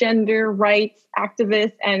transgender rights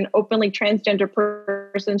activist and openly transgender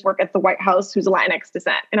person to work at the White House who's a Latinx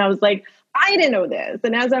descent. And I was like, I didn't know this.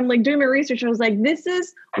 And as I'm doing my research, I was like,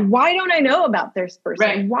 why don't I know about this person?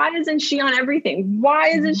 Right. Why isn't she on everything? Why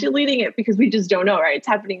isn't she leading it? Because we just don't know, right? It's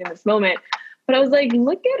happening in this moment. But I was like,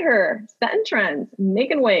 look at her, setting trends,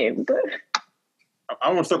 making waves. I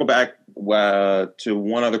want to circle back to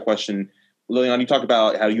one other question. Liliana, you talked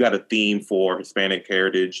about how you had a theme for Hispanic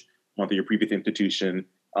Heritage Month at your previous institution.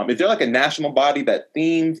 Is there a national body that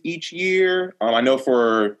themes each year? I know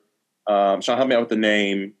for Sean, help me out with the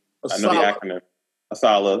name. I know the acronym.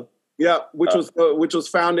 Asala. Yeah, which was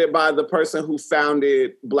founded by the person who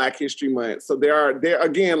founded Black History Month. So there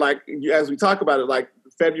again, like as we talk about it, like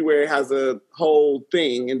February has a whole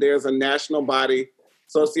thing, and there's a national body,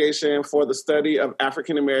 Association for the Study of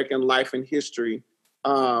African American Life and History,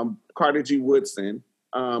 Carter G. Woodson,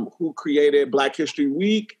 who created Black History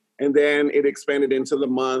Week, and then it expanded into the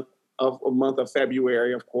month of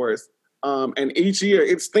February, of course. And each year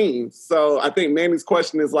it's themed. So I think Manny's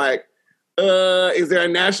question is like, is there a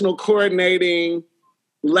national coordinating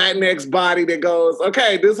Latinx body that goes,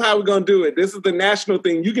 okay, this is how we're going to do it. This is the national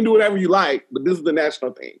thing. You can do whatever you like, but this is the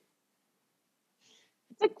national thing.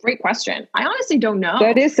 That's a great question. I honestly don't know.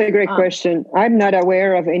 That is a great question. I'm not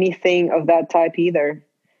aware of anything of that type either.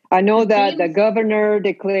 I know that the governor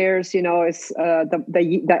declares, it's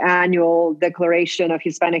the annual declaration of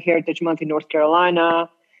Hispanic Heritage Month in North Carolina.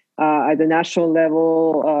 At the national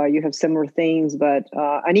level, you have similar things, but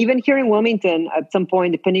and even here in Wilmington, at some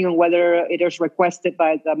point, depending on whether it is requested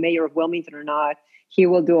by the mayor of Wilmington or not, he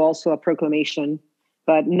will do also a proclamation,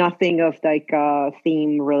 but nothing of like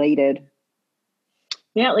theme related.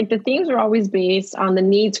 Yeah, like the themes are always based on the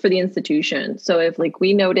needs for the institution. So if like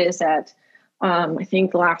we notice that, I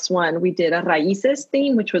think the last one we did a Raíces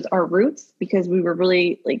theme, which was our roots, because we were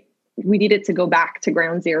really like, we needed to go back to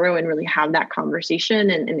ground zero and really have that conversation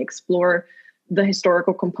and explore the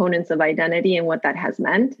historical components of identity and what that has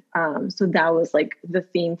meant. So that was like the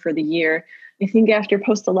theme for the year. I think after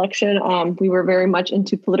post-election, we were very much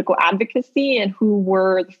into political advocacy and who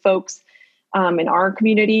were the folks in our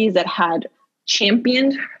communities that had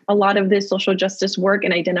championed a lot of this social justice work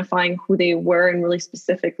and identifying who they were and really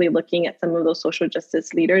specifically looking at some of those social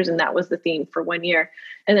justice leaders. And that was the theme for 1 year.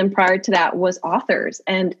 And then prior to that was authors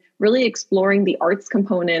and really exploring the arts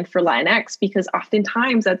component for Latinx, because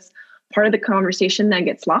oftentimes that's part of the conversation that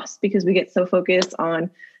gets lost because we get so focused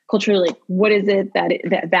on culturally, like, what is it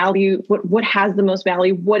that value, what has the most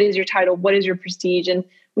value? What is your title? What is your prestige? And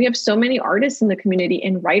we have so many artists in the community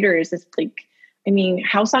and writers. It's like,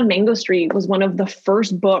 House on Mango Street was one of the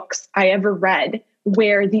first books I ever read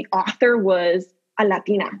where the author was a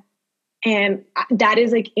Latina. And that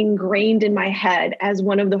is like ingrained in my head as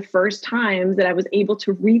one of the first times that I was able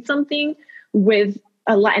to read something with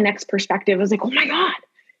a Latinx perspective. I was like, oh my God,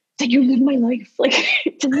 it's like you live my life like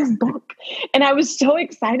it's in this book. And I was so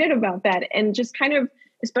excited about that. And just kind of,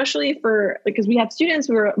 especially because we had students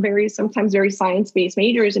who were sometimes very science-based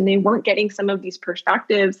majors and they weren't getting some of these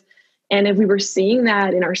perspectives. And if we were seeing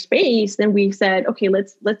that in our space, then we said, okay,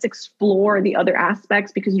 let's explore the other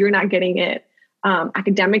aspects because you're not getting it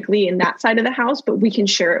academically in that side of the house, but we can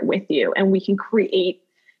share it with you and we can create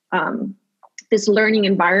this learning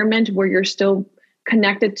environment where you're still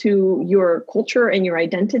connected to your culture and your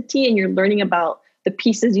identity and you're learning about the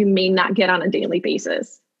pieces you may not get on a daily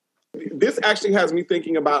basis. This actually has me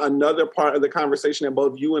thinking about another part of the conversation that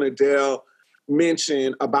both you and Adele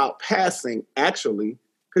mentioned about passing, actually.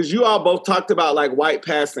 Because you all both talked about like white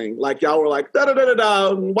passing, like y'all were like,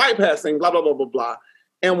 da-da-da-da-da, white passing, blah, blah, blah, blah, blah.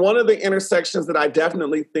 And one of the intersections that I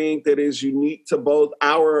definitely think that is unique to both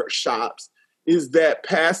our shops is that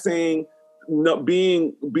passing,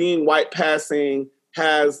 being white passing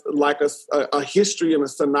has like a history and a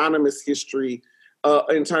synonymous history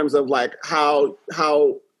in terms of like how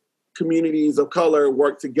communities of color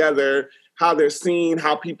work together, how they're seen,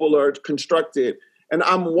 how people are constructed. And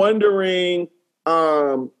I'm wondering,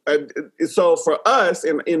 so for us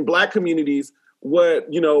in Black communities, what,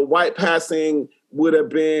 white passing would have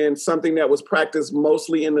been something that was practiced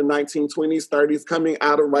mostly in the 1920s, 30s, coming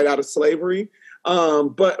right out of slavery.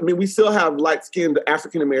 But we still have light-skinned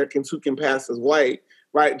African Americans who can pass as white,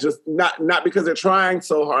 right? Just not because they're trying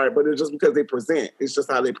so hard, but it's just because they present. It's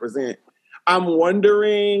just how they present. I'm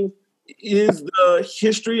wondering, is the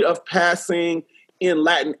history of passing in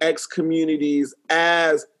Latinx communities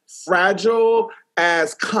as fragile,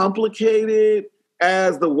 as complicated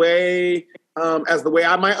as the way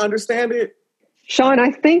I might understand it? Sean,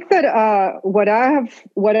 I think that what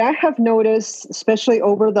I have noticed, especially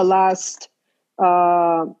over the last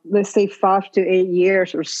let's say 5 to 8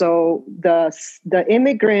 years or so, the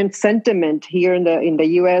immigrant sentiment here in the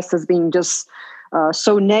U.S. has been just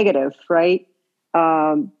so negative, right?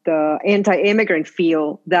 The anti-immigrant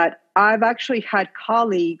feel that I've actually had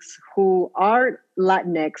colleagues who are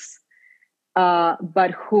Latinx,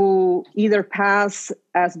 but who either pass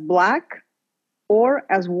as Black or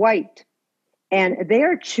as white. And they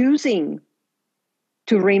are choosing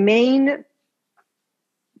to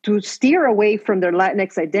steer away from their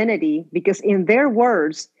Latinx identity because in their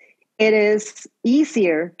words, it is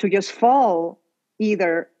easier to just fall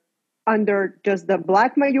either under just the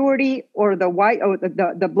Black majority or the white, or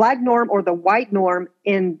the Black norm or the white norm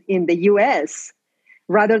in the U.S.,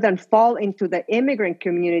 rather than fall into the immigrant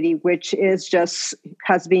community, which is just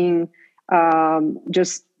has been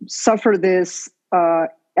just suffer this,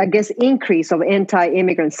 I guess, increase of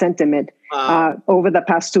anti-immigrant sentiment over the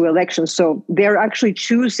past 2 elections. So they're actually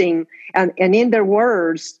choosing, and in their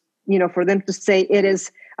words, for them to say it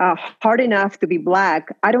is hard enough to be Black.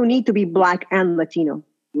 I don't need to be Black and Latino.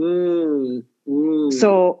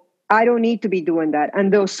 So I don't need to be doing that.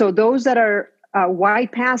 And those that are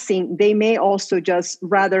white passing, they may also just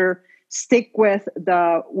rather stick with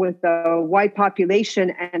the white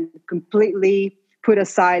population and completely put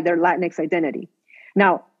aside their Latinx identity.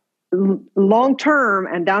 Now, long term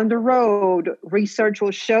and down the road, research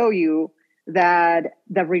will show you that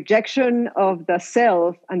the rejection of the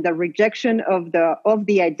self and the rejection of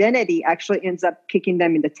the identity actually ends up kicking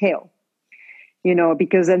them in the tail.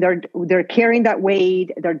 Because then they're carrying that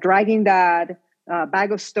weight, they're dragging that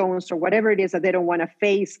bag of stones or whatever it is that they don't want to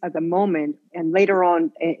face at the moment, and later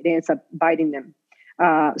on it ends up biting them.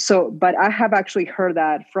 But I have actually heard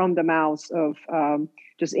that from the mouths of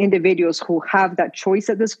just individuals who have that choice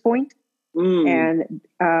at this point, and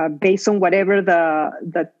based on whatever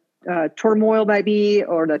the turmoil might be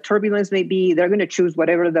or the turbulence may be, they're going to choose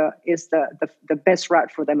whatever is the best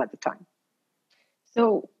route for them at the time.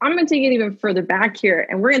 So I'm going to take it even further back here,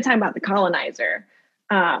 and we're going to talk about the colonizer.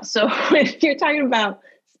 So if you're talking about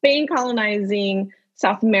Spain colonizing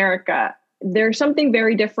South America, there's something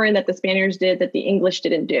very different that the Spaniards did that the English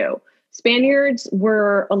didn't do. Spaniards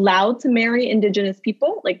were allowed to marry indigenous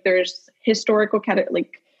people. Like, there's historical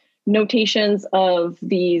notations of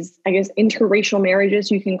these, I guess, interracial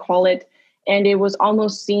marriages, you can call it. And it was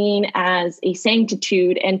almost seen as a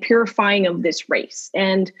sanctitude and purifying of this race.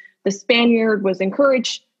 And the Spaniard was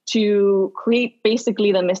encouraged to create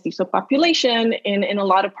basically the mestizo population in a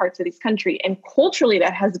lot of parts of this country. And culturally,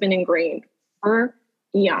 that has been ingrained for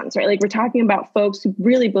eons, right? Like, we're talking about folks who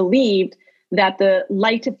really believed that the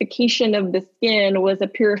lightification of the skin was a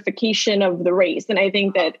purification of the race. And I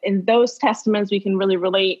think that in those testaments, we can really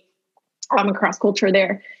relate across culture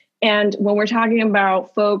there. And when we're talking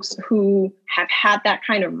about folks who have had that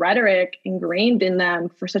kind of rhetoric ingrained in them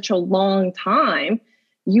for such a long time,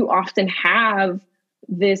 you often have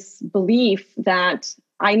this belief that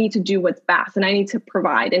I need to do what's best and I need to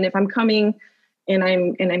provide. And if I'm coming and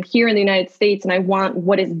I'm here in the United States and I want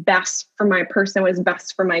what is best for my person, what is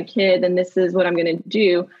best for my kid, then this is what I'm going to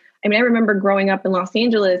do. I mean, I remember growing up in Los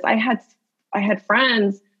Angeles, I had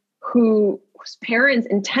friends whose parents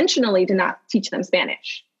intentionally did not teach them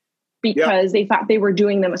Spanish because they thought they were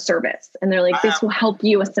doing them a service. And they're like, this will help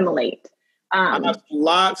you assimilate. I have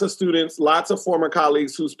lots of students, lots of former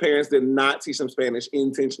colleagues whose parents did not teach them Spanish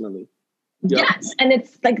intentionally. Yep. Yes. And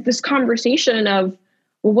it's like this conversation of,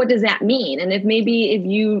 well, what does that mean? And if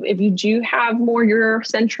you do have more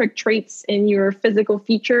Eurocentric traits in your physical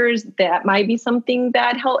features, that might be something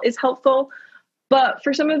that is helpful. But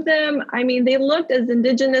for some of them, I mean, they looked as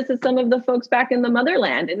indigenous as some of the folks back in the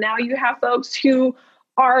motherland. And now you have folks who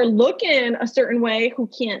are looking a certain way who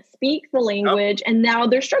can't speak the language. And now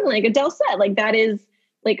they're struggling. Like Adele said, like, that is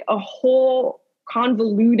like a whole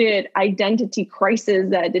convoluted identity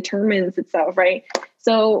crisis that determines itself, right?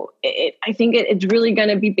 So I think it's really going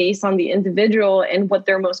to be based on the individual and what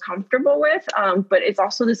they're most comfortable with. But it's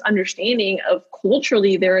also this understanding of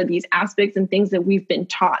culturally, there are these aspects and things that we've been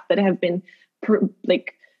taught that have been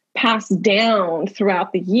passed down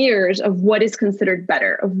throughout the years of what is considered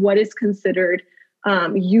better, of what is considered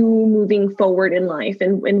you moving forward in life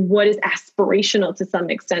and what is aspirational to some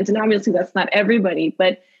extent. And obviously that's not everybody,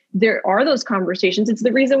 but there are those conversations. It's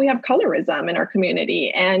the reason we have colorism in our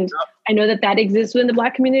community. And I know that exists within the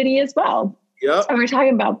Black community as well. Yep. And we're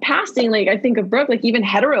talking about passing, like I think of Brooke, like even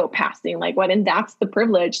hetero passing, like what, and that's the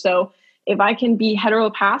privilege. So if I can be hetero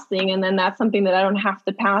passing and then that's something that I don't have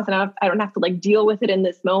to pass and I don't have to like deal with it in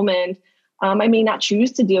this moment, I may not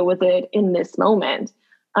choose to deal with it in this moment.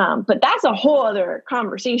 But that's a whole other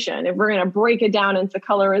conversation if we're going to break it down into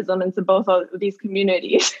colorism into both of these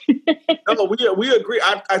communities. No, we agree.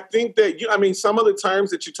 I think that some of the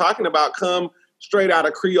terms that you're talking about come straight out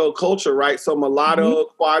of Creole culture, right? So mulatto,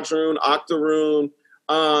 quadroon, octoroon,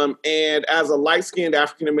 and as a light-skinned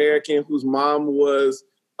African-American whose mom was,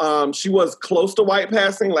 she was close to white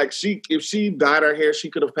passing. Like if she dyed her hair, she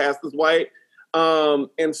could have passed as white.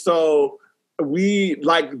 And so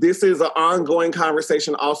this is an ongoing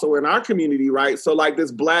conversation also in our community, right? So like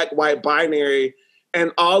this black-white binary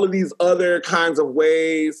and all of these other kinds of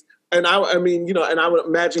ways. And I would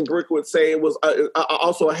imagine Brooke would say it was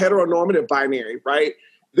also a heteronormative binary, right?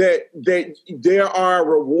 that there are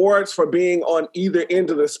rewards for being on either end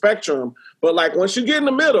of the spectrum. But like once you get in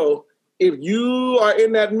the middle, if you are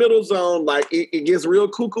in that middle zone, like it gets real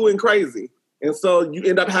cuckoo and crazy. And so you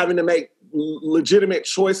end up having to make legitimate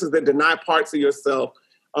choices that deny parts of yourself,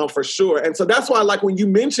 for sure. And so that's why, like, when you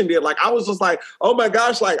mentioned it, like, I was just like, oh my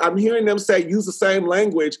gosh, like, I'm hearing them say, use the same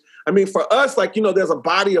language. I mean, for us, like, you know, there's a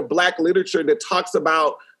body of Black literature that talks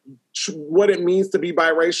about what it means to be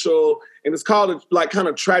biracial, and it's called, like, kind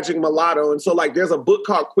of Tragic Mulatto. And so, like, there's a book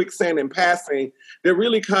called Quicksand in Passing that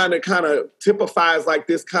really kind of typifies, like,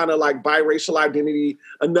 this kind of, like, biracial identity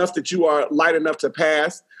enough that you are light enough to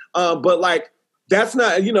pass. But, like, that's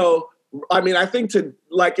not, you know, I mean, I think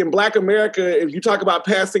like in Black America, if you talk about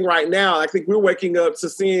passing right now, I think we're waking up to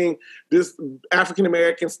seeing this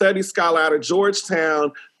African-American studies scholar out of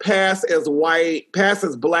Georgetown pass as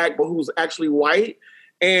Black, but who's actually white.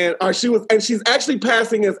 And she's actually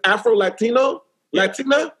passing as Afro-Latino,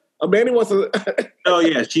 Latina. Amanda wants to. Oh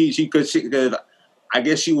yeah, she could. I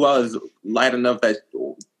guess she was light enough that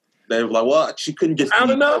they were like, well, she couldn't just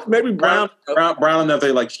brown enough, maybe brown enough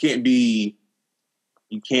that like she can't be.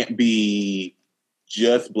 You can't be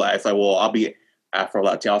just Black. It's like, well, I'll be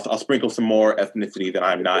Afro-Latino. I'll sprinkle some more ethnicity that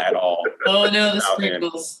I'm not at all. Oh, no, the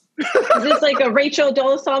sprinkles. Is this like a Rachel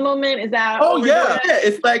Dolezal moment? Is that? Oh, yeah.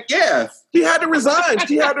 It's like, yes. She had to resign. Like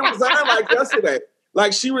yesterday.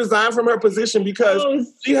 Like she resigned from her position because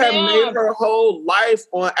she had made her whole life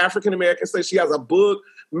on African-American studies. She has a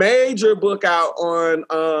major book out on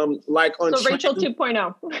So Rachel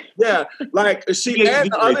 2.0. Yeah. Like she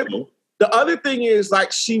and the other thing is,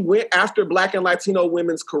 like, she went after Black and Latino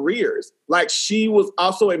women's careers. Like, she was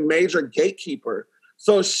also a major gatekeeper.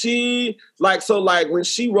 So when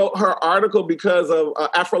she wrote her article because of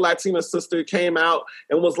Afro-Latina sister came out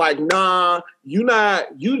and was like, nah,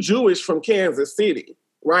 you Jewish from Kansas City,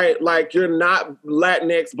 right? Like, you're not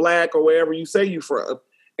Latinx, Black, or wherever you say you from.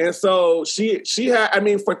 And so she had, I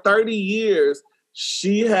mean, for 30 years,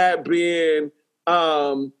 she had been,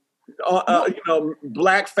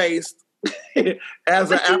 black-faced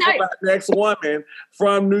as an Afro-Latinx woman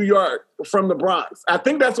from New York, from the Bronx. I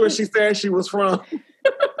think that's where she said she was from.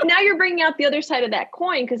 Now you're bringing out the other side of that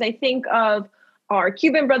coin, because I think of our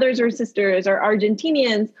Cuban brothers or sisters or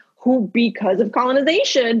Argentinians who, because of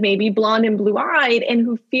colonization, may be blonde and blue-eyed, and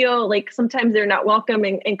who feel like sometimes they're not welcome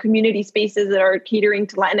in community spaces that are catering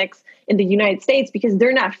to Latinx in the United States because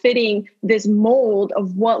they're not fitting this mold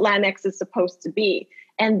of what Latinx is supposed to be.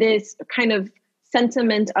 And this kind of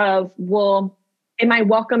sentiment of, well, am I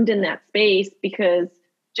welcomed in that space? Because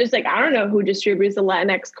just like, I don't know who distributes the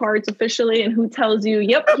Latinx cards officially and who tells you,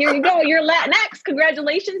 yep, here you go, you're Latinx,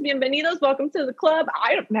 congratulations, bienvenidos, welcome to the club.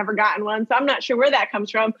 I've never gotten one, so I'm not sure where that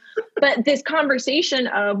comes from. But this conversation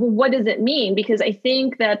of, well, what does it mean? Because I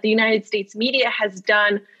think that the United States media has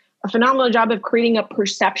done a phenomenal job of creating a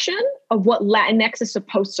perception of what Latinx is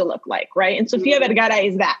supposed to look like, right? And Sofia Vergara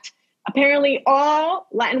is that. Apparently all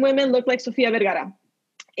Latin women look like Sofia Vergara,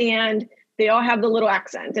 and they all have the little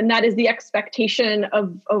accent, and that is the expectation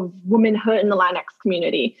of womanhood in the Latinx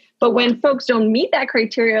community. But when folks don't meet that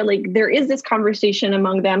criteria, like, there is this conversation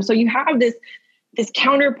among them. So you have this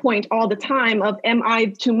counterpoint all the time of, am I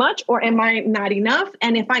too much or am I not enough?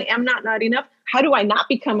 And if I am not enough, how do I not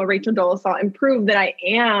become a Rachel Dolezal and prove that I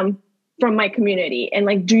am from my community? And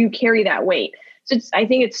like, do you carry that weight? So I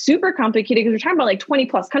think it's super complicated because we're talking about like 20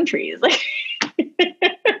 plus countries, like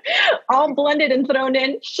all blended and thrown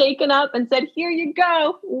in, shaken up and said, here you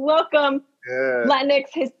go. Welcome. Yeah. Latinx,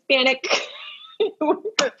 Hispanic.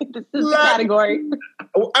 This is the category.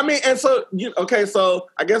 I mean, and so, so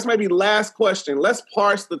I guess maybe last question. Let's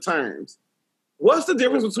parse the terms. What's the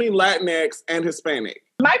difference between Latinx and Hispanic?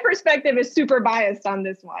 My perspective is super biased on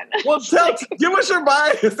this one. Well, give us your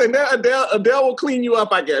bias, and then Adele will clean you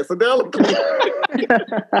up, I guess. Adele will clean you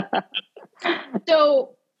up.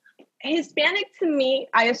 So, Hispanic to me,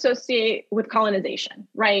 I associate with colonization,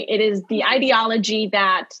 right? It is the ideology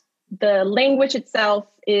that the language itself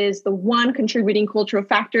is the one contributing cultural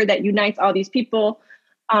factor that unites all these people.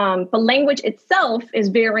 The language itself is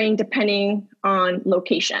varying depending on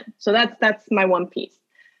location. So that's my one piece.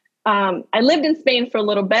 I lived in Spain for a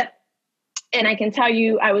little bit, and I can tell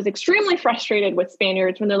you I was extremely frustrated with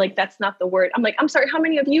Spaniards when they're like, that's not the word. I'm like, I'm sorry, how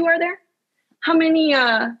many of you are there? How many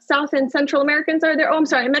South and Central Americans are there? Oh, I'm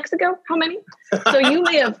sorry, in Mexico? How many? So you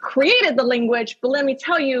may have created the language, but let me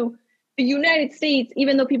tell you, the United States,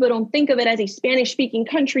 even though people don't think of it as a Spanish-speaking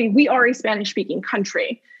country, we are a Spanish-speaking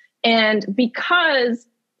country. And because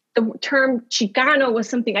the term Chicano was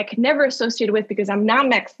something I could never associate with because I'm not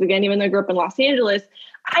Mexican, even though I grew up in Los Angeles,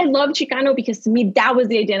 I love Chicano because to me, that was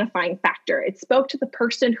the identifying factor. It spoke to the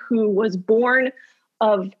person who was born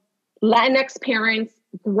of Latinx parents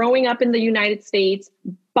growing up in the United States,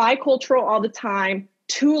 bicultural all the time,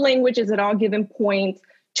 2 languages at all given points,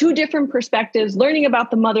 2 different perspectives, learning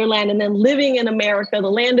about the motherland, and then living in America, the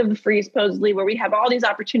land of the free, supposedly, where we have all these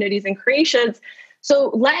opportunities and creations.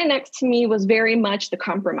 So Latinx to me was very much the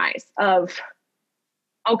compromise of,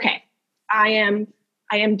 okay, I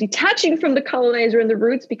am detaching from the colonizer and the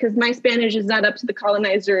roots because my Spanish is not up to the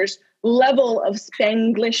colonizer's level of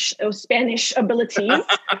Spanish abilities,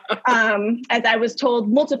 as I was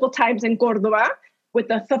told multiple times in Cordoba with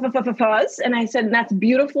the fuzz. And I said, that's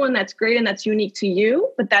beautiful and that's great and that's unique to you,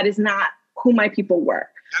 but that is not who my people were.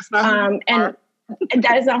 That's not and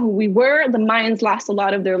that is not who we were. The Mayans lost a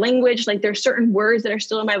lot of their language. Like there's certain words that are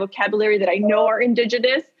still in my vocabulary that I know are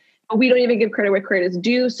indigenous, but we don't even give credit where credit is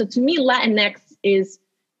due. So to me, Latinx is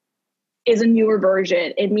a newer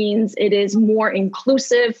version. It means it is more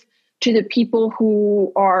inclusive to the people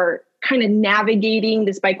who are kind of navigating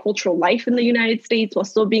this bicultural life in the United States while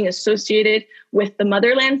still being associated with the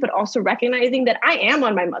motherland, but also recognizing that I am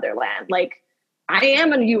on my motherland. Like I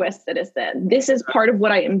am a US citizen. This is part of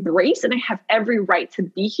what I embrace and I have every right to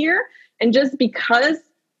be here. And just because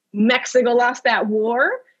Mexico lost that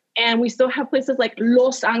war and we still have places like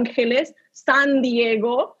Los Angeles, San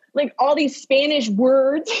Diego, like all these Spanish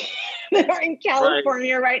words that are in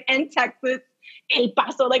California, right? And Texas, El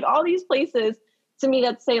Paso, like all these places to me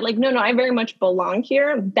that say like, no, I very much belong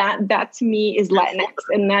here. That to me is Latinx.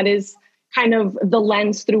 And that is kind of the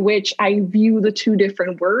lens through which I view the 2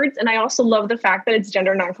 different words. And I also love the fact that it's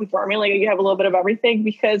gender nonconforming. Like you have a little bit of everything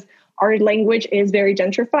because our language is very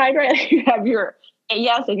gentrified, right? You have your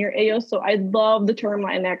ellas and your ellos. So I love the term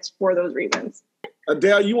Latinx for those reasons.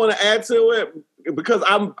 Adele, you want to add to it? Because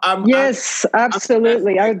Yes,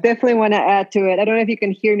 absolutely. I would definitely want to add to it. I don't know if you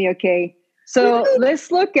can hear me okay. So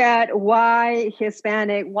let's look at why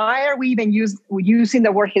Hispanic. Why are we even using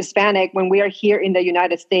the word Hispanic when we are here in the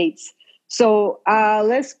United States? So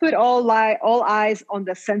let's put all eyes on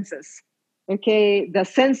the census. Okay, the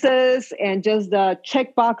census and just the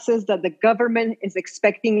check boxes that the government is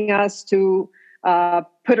expecting us to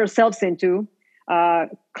put ourselves into,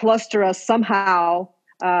 cluster us somehow,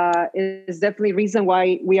 is definitely reason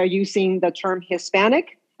why we are using the term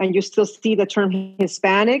Hispanic. And you still see the term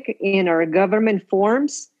Hispanic in our government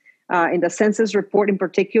forms, in the census report in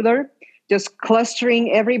particular, just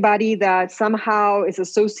clustering everybody that somehow is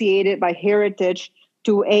associated by heritage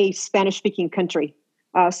to a Spanish-speaking country.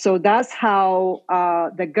 So that's how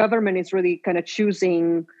the government is really kind of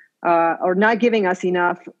choosing or not giving us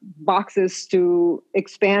enough boxes to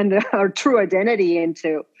expand our true identity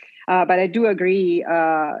into. But I do agree,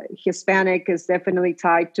 Hispanic is definitely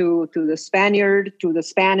tied to the Spaniard, to the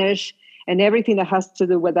Spanish, and everything that has to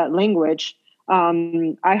do with that language.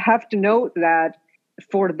 I have to note that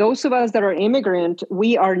for those of us that are immigrant,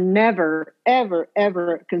 we are never, ever,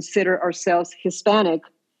 ever consider ourselves Hispanic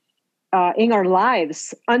in our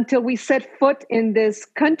lives until we set foot in this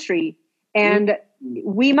country. And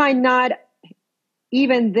we might not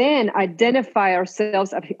even then identify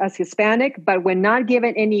ourselves as Hispanic, but we're not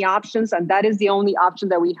given any options. And that is the only option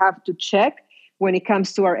that we have to check when it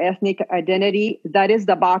comes to our ethnic identity. That is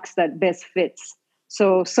the box that best fits.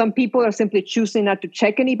 So some people are simply choosing not to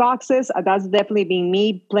check any boxes. That's definitely been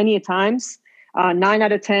me plenty of times. 9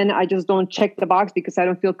 out of 10, I just don't check the box because I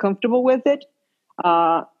don't feel comfortable with it.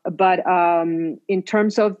 But in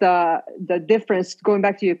terms of the difference, going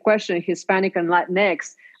back to your question, Hispanic and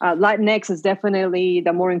Latinx, Latinx is definitely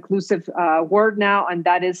the more inclusive word now, and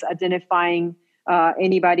that is identifying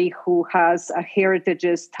anybody who has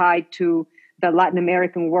heritages tied to the Latin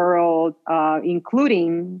American world,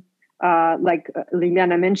 including, like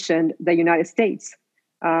Liliana mentioned, the United States.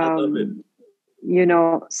 I love it. You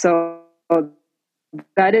know, so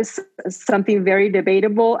that is something very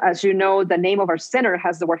debatable. As you know, the name of our center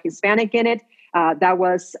has the word Hispanic in it. That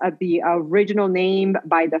was the original name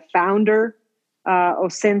by the founder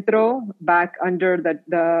of Centro back under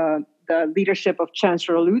the leadership of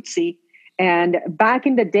Chancellor Luzzi. And back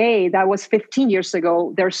in the day, that was 15 years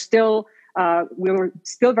ago, we were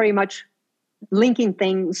still very much linking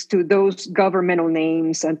things to those governmental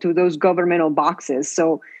names and to those governmental boxes.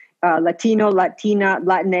 So Latino, Latina,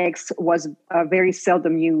 Latinx was very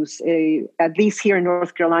seldom used, at least here in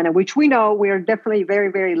North Carolina, which we know we are definitely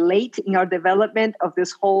very, very late in our development of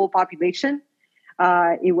this whole population.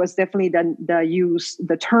 It was definitely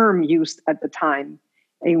the term used at the time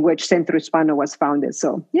in which Centro Hispano was founded.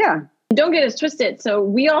 So, yeah. Don't get us twisted. So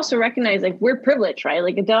we also recognize like we're privileged, right?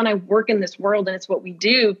 Like Adele and I work in this world and it's what we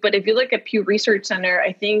do. But if you look at Pew Research Center,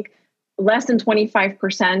 I think less than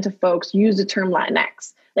 25% of folks use the term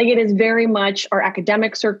Latinx. Like, it is very much our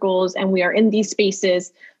academic circles, and we are in these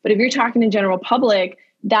spaces. But if you're talking to general public,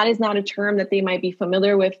 that is not a term that they might be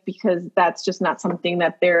familiar with, because that's just not something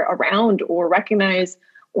that they're around or recognize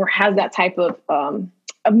or has that type of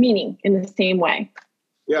meaning in the same way.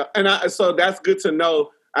 Yeah, and so that's good to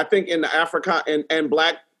know. I think in the Africa and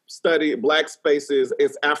Black spaces,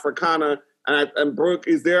 it's Africana. And Brooke,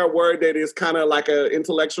 is there a word that is kind of like an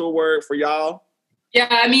intellectual word for y'all? Yeah,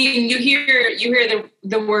 I mean, you hear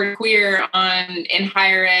the word queer in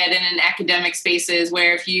higher ed and in academic spaces,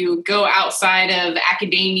 where if you go outside of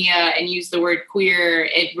academia and use the word queer,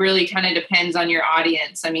 it really kind of depends on your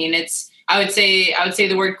audience. I mean, I would say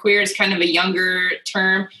the word queer is kind of a younger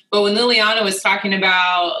term, but when Liliana was talking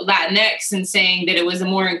about Latinx and saying that it was a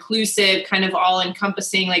more inclusive, kind of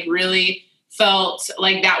all-encompassing, like really felt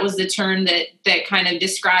like that was the term that kind of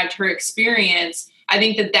described her experience. I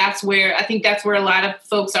think that's where a lot of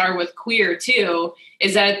folks are with queer too,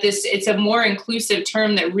 is that it's a more inclusive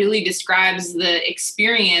term that really describes the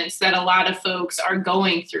experience that a lot of folks are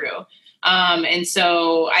going through. And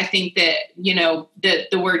so I think that,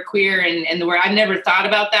 the word queer and the word, I've never thought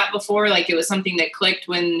about that before. Like, it was something that clicked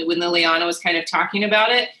when Liliana was kind of talking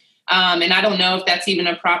about it. And I don't know if that's even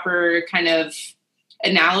a proper kind of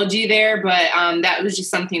analogy there, but that was just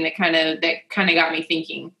something that kind of got me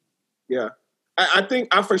thinking. Yeah. I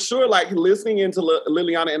think I for sure like listening into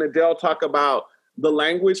Liliana and Adele talk about the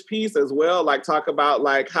language piece as well, like talk about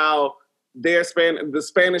like how the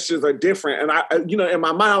Spanishes are different. And I, in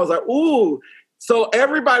my mind, I was like, ooh, so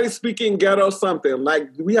everybody's speaking ghetto something. Like,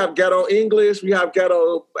 we have ghetto English, we have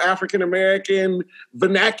ghetto African-American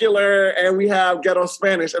vernacular, and we have ghetto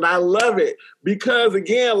Spanish. And I love it because,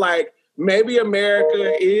 again, like, maybe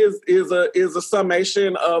America is a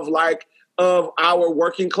summation of like, of our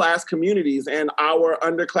working class communities and our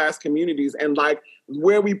underclass communities, and like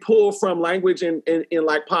where we pull from language in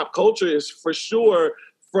like pop culture is for sure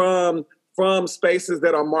from spaces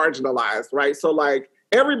that are marginalized, right? So like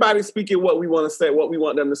everybody's speaking what we want to say, what we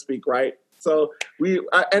want them to speak, right? So I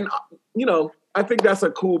think that's a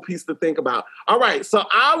cool piece to think about. All right, so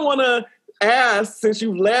I want to ask, since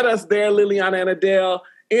you've led us there, Liliana and Adele,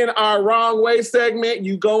 in our wrong way segment,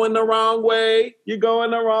 you going the wrong way. You're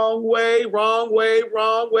going the wrong way, wrong way,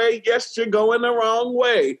 wrong way. Yes, you're going the wrong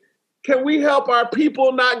way. Can we help our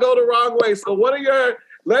people not go the wrong way? So what are your,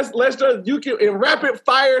 let's just, you can, in rapid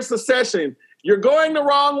fire succession, you're going the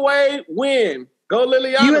wrong way, when? Go,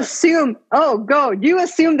 Liliana. You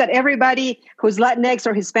assume that everybody who's Latinx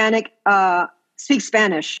or Hispanic speaks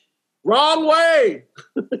Spanish. Wrong way.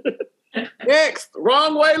 Next,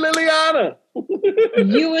 wrong way, Liliana.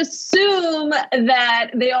 You assume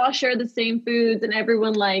that they all share the same foods and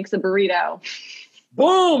everyone likes a burrito.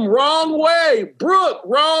 Boom, wrong way. Brooke,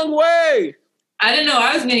 wrong way. I didn't know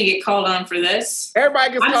I was going to get called on for this.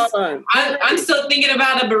 Everybody gets called on. I'm still thinking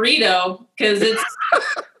about a burrito because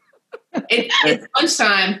it's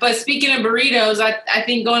lunchtime. But speaking of burritos, I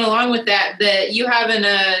think going along with that you having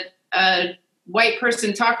a white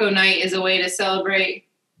person taco night is a way to celebrate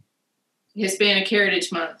Hispanic Heritage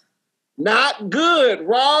Month. Not good.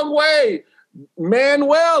 Wrong way.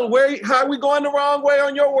 Manuel, how are we going the wrong way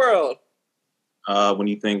on your world? When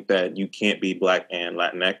you think that you can't be Black and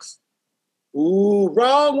Latinx. Ooh,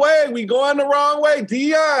 wrong way. We going the wrong way.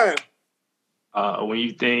 Dion. When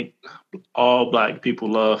you think all Black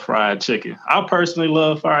people love fried chicken. I personally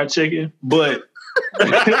love fried chicken, but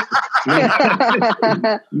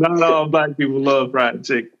not all Black people love fried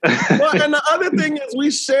chicken. Well, and the other thing is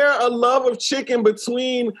we share a love of chicken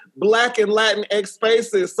between Black and Latinx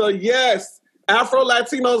spaces. So yes,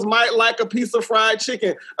 Afro-Latinos might like a piece of fried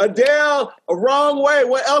chicken. Adele, a wrong way.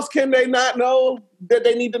 What else can they not know that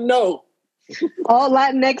they need to know? All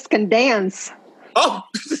Latinx can dance. Oh,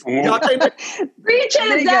 y'all can't. Preach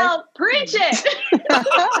it, Adele. Preach it.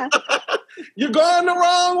 You're going the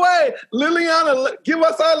wrong way. Liliana, give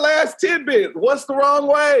us our last tidbit. What's the wrong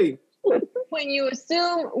way? When you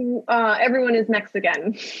assume everyone is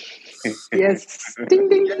Mexican. Yes. Ding,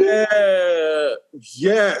 ding, ding. Yeah.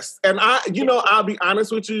 Yes. And I'll be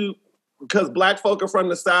honest with you, because Black folk are from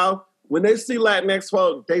the South. When they see Latinx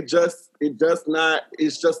folk, they're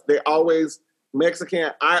always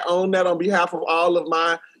Mexican. I own that on behalf of all of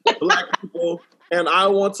my Black people. And I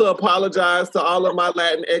want to apologize to all of my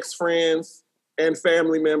Latinx friends and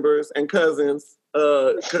family members and cousins,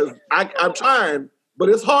 because I'm trying, but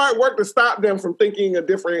it's hard work to stop them from thinking a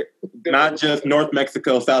different. Not just North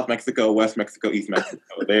Mexico, South Mexico, West Mexico, East Mexico.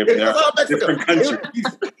 They're different countries.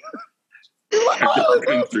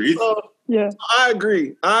 Yeah, I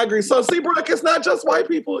agree. So, see, Brooke, it's not just white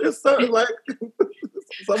people. It's something like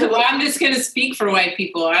Well, I'm just going to speak for white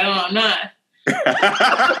people. I'm not.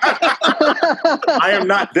 I am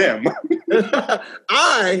not them.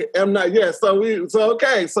 I am not. Yes.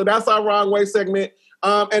 Okay. So that's our wrong way segment.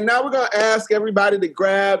 And now we're gonna ask everybody to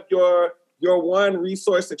grab your one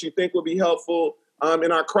resource that you think will be helpful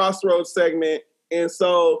in our Crossroads segment. And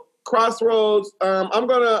so Crossroads, I'm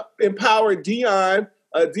gonna empower Dion.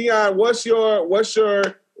 Dion, what's your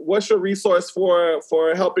resource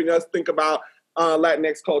for helping us think about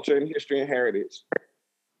Latinx culture and history and heritage?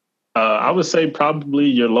 I would say probably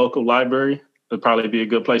your local library would probably be a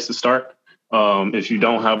good place to start. If you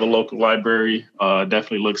don't have a local library,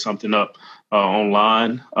 definitely look something up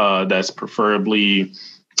online. That's preferably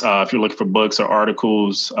if you're looking for books or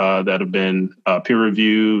articles that have been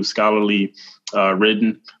peer-reviewed, scholarly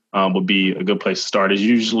written, would be a good place to start. It's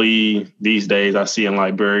usually these days I see in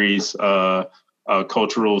libraries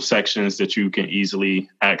cultural sections that you can easily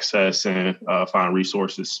access and find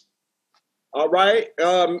resources. All right.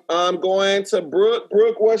 I'm going to Brooke.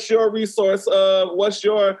 Brooke, what's your resource? What's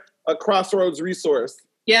your Crossroads resource?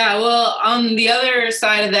 Yeah, well, on the other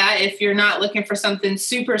side of that, if you're not looking for something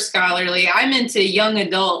super scholarly, I'm into young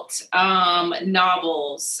adult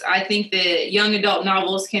novels. I think that young adult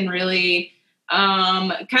novels can really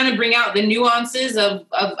kind of bring out the nuances of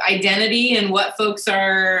identity and what folks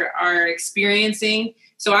are experiencing.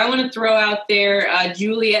 So I want to throw out there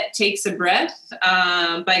Juliet Takes a Breath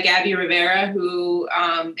by Gabby Rivera, who,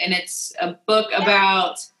 and it's a book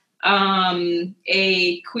about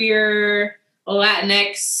a queer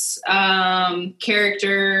Latinx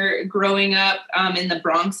character growing up in the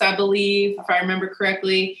Bronx, I believe, if I remember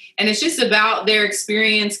correctly. And it's just about their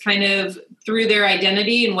experience kind of through their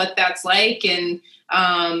identity and what that's like, and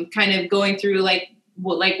kind of going through like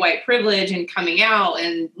white privilege and coming out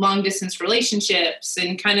and long distance relationships,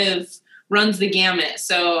 and kind of runs the gamut.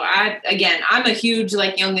 So I'm a huge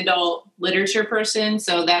like young adult literature person.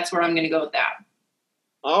 So that's where I'm going to go with that.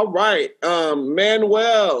 All right.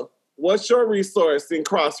 Manuel, what's your resource in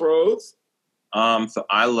Crossroads? So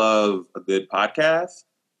I love a good podcast.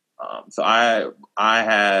 So I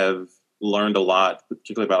have learned a lot,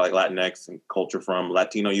 particularly about like Latinx and culture, from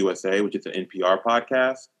Latino USA, which is an NPR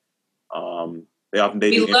podcast. We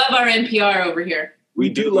love our NPR over here. We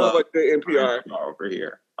do love a good NPR over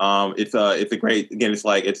here. It's a great, again,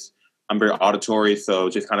 I'm very auditory, so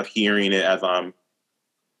just kind of hearing it as I'm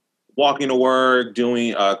walking to work,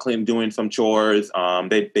 doing some chores.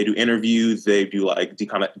 They do interviews, they do like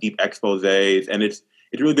kind of deep exposés, and it's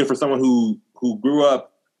really good for someone who grew up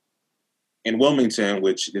in Wilmington,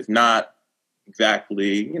 which is not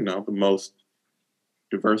exactly, the most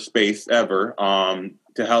diverse space ever,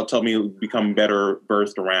 to help me become better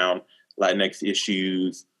versed around Latinx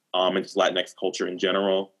issues and just Latinx culture in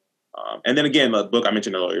general. And then again, the book I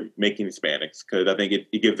mentioned earlier, Making Hispanics, because I think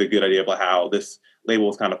it gives a good idea of how this label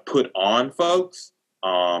is kind of put on folks,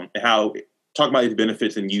 and how talking about these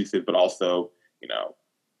benefits and uses, but also,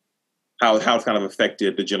 how it's kind of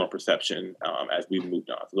affected the general perception as we've moved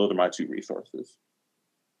on. So those are my two resources.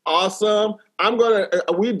 Awesome.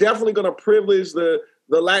 We're definitely gonna privilege the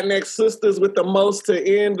Latinx sisters with the most to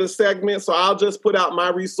end the segment. So I'll just put out my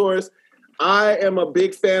resource. I am a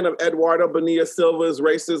big fan of Eduardo Bonilla Silva's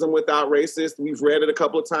Racism Without Racist. We've read it a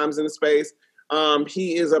couple of times in the space.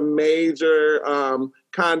 He is a major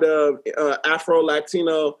kind of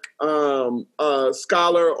Afro-Latino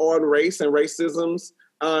scholar on race and racisms,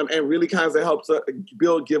 and really kind of helps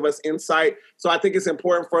give us insight. So I think it's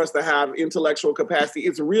important for us to have intellectual capacity.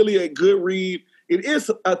 It's really a good read. It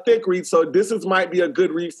is a thick read, so might be a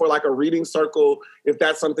good read for like a reading circle if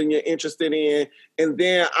that's something you're interested in. And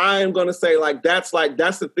then I am going to say that's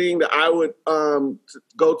the thing that I would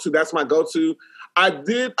go to. That's my go-to. I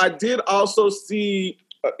did also see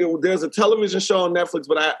there's a television show on Netflix,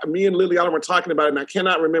 but me and Liliana were talking about it, and I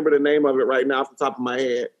cannot remember the name of it right now off the top of my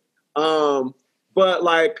head. But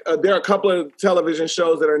there are a couple of television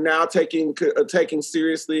shows that are now taking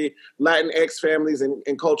seriously Latinx families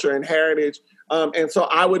and culture and heritage. And so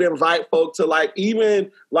I would invite folk to look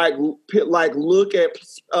at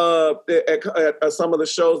some of the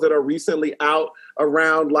shows that are recently out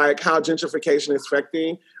around how gentrification is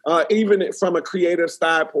affecting, even from a creative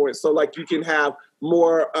standpoint. So you can have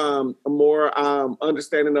more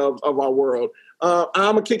understanding of our world. I'm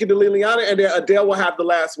gonna kick it to Liliana, and then Adele will have the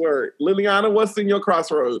last word. Liliana, what's in your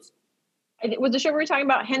Crossroads? Was the show we were talking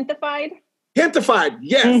about Hentified? Hentified,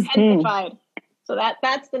 yes. Hentified. So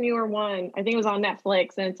that's the newer one. I think it was on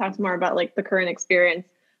Netflix, and it talks more about the current experience.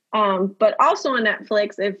 But also on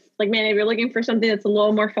Netflix, if you're looking for something that's a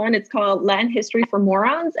little more fun, it's called Latin History for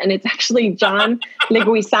Morons, and it's actually John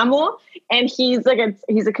Leguizamo, and he's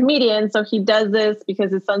a comedian, so he does this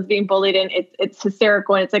because his son's being bullied, and it's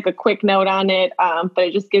hysterical, and it's like a quick note on it, but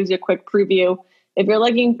it just gives you a quick preview. If you're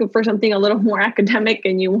looking for something a little more academic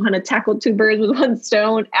and you want to tackle two birds with one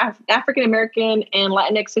stone, African American and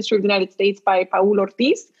Latinx History of the United States by Paul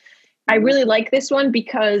Ortiz, I really like this one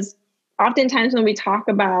because oftentimes when we talk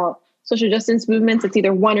about social justice movements, it's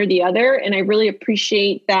either one or the other. And I really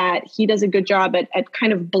appreciate that he does a good job at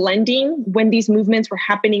kind of blending when these movements were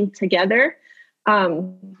happening together.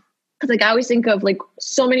 Because I always think of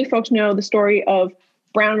so many folks know the story of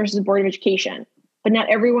Brown versus Board of Education, but not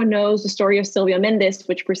everyone knows the story of Sylvia Mendes,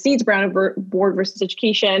 which precedes Brown Board versus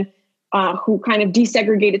Education, who kind of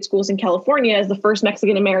desegregated schools in California as the first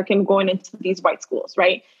Mexican-American going into these white schools,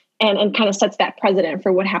 right? And kind of sets that precedent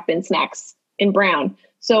for what happens next in Brown.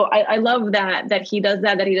 So I love that he does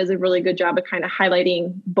that he does a really good job of kind of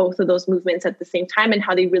highlighting both of those movements at the same time and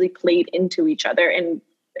how they really played into each other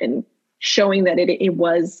and showing that it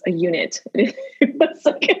was a unit. It was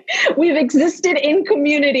we've existed in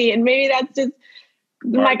community, and maybe that's just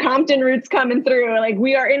my Compton roots coming through.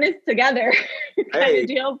 We are in it together kind of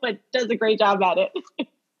deal, but does a great job at it.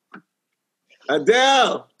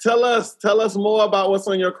 Adele, tell us more about what's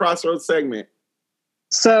on your Crossroads segment.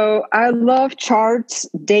 So I love charts,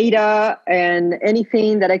 data, and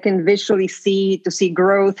anything that I can visually see to see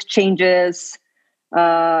growth, changes,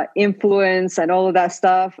 influence, and all of that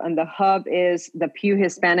stuff. And the hub is the Pew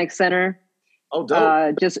Hispanic Center. Oh,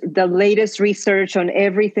 dope. Just the latest research on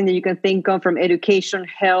everything that you can think of, from education,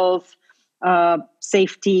 health,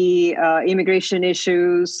 safety, immigration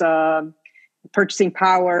issues, purchasing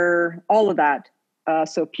power, all of that.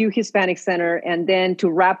 So Pew Hispanic Center. And then to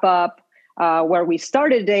wrap up where we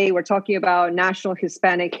started today, we're talking about National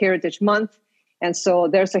Hispanic Heritage Month. And so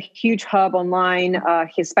there's a huge hub online,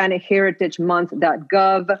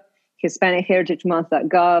 HispanicHeritageMonth.gov,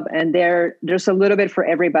 HispanicHeritageMonth.gov. And there's a little bit for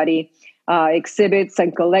everybody. Exhibits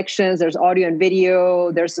and collections. There's audio and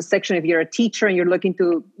video. There's a section if you're a teacher and you're looking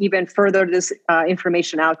to even further this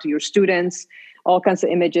information out to your students, all kinds of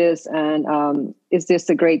images. And it's just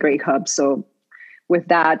a great, great hub. So with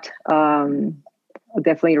that, I'll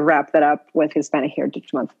definitely wrap that up with Hispanic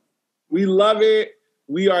Heritage Month. We love it.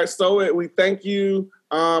 We thank you.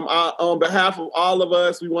 On behalf of all of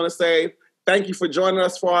us, we want to say thank you for joining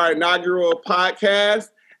us for our inaugural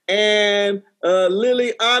podcast. And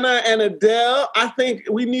Liliana and Adele, I think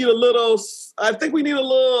we need a little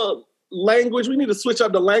language. We need to switch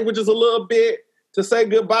up the languages a little bit to say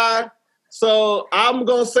goodbye. So I'm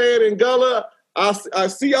going to say it in Gullah. I'll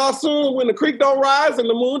see y'all soon when the creek don't rise and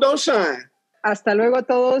the moon don't shine. Hasta luego a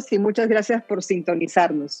todos y muchas gracias por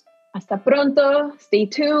sintonizarnos. Hasta pronto. Stay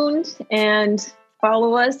tuned and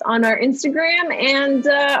follow us on our Instagram and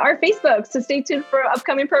our Facebook. So stay tuned for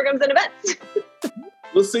upcoming programs and events.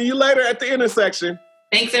 We'll see you later at the intersection.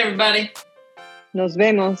 Thanks, everybody. Nos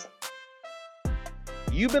vemos.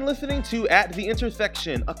 You've been listening to At the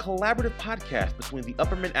Intersection, a collaborative podcast between the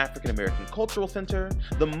Upperman African American Cultural Center,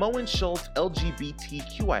 the Moen Schultz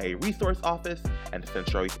LGBTQIA Resource Office, and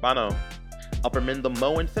Centro Hispano. Upperman, the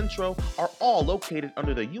Mo, and Centro are all located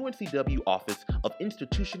under the UNCW Office of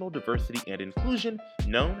Institutional Diversity and Inclusion,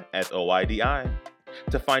 known as OIDI.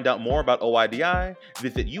 To find out more about OIDI,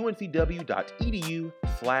 visit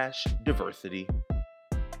uncw.edu/diversity.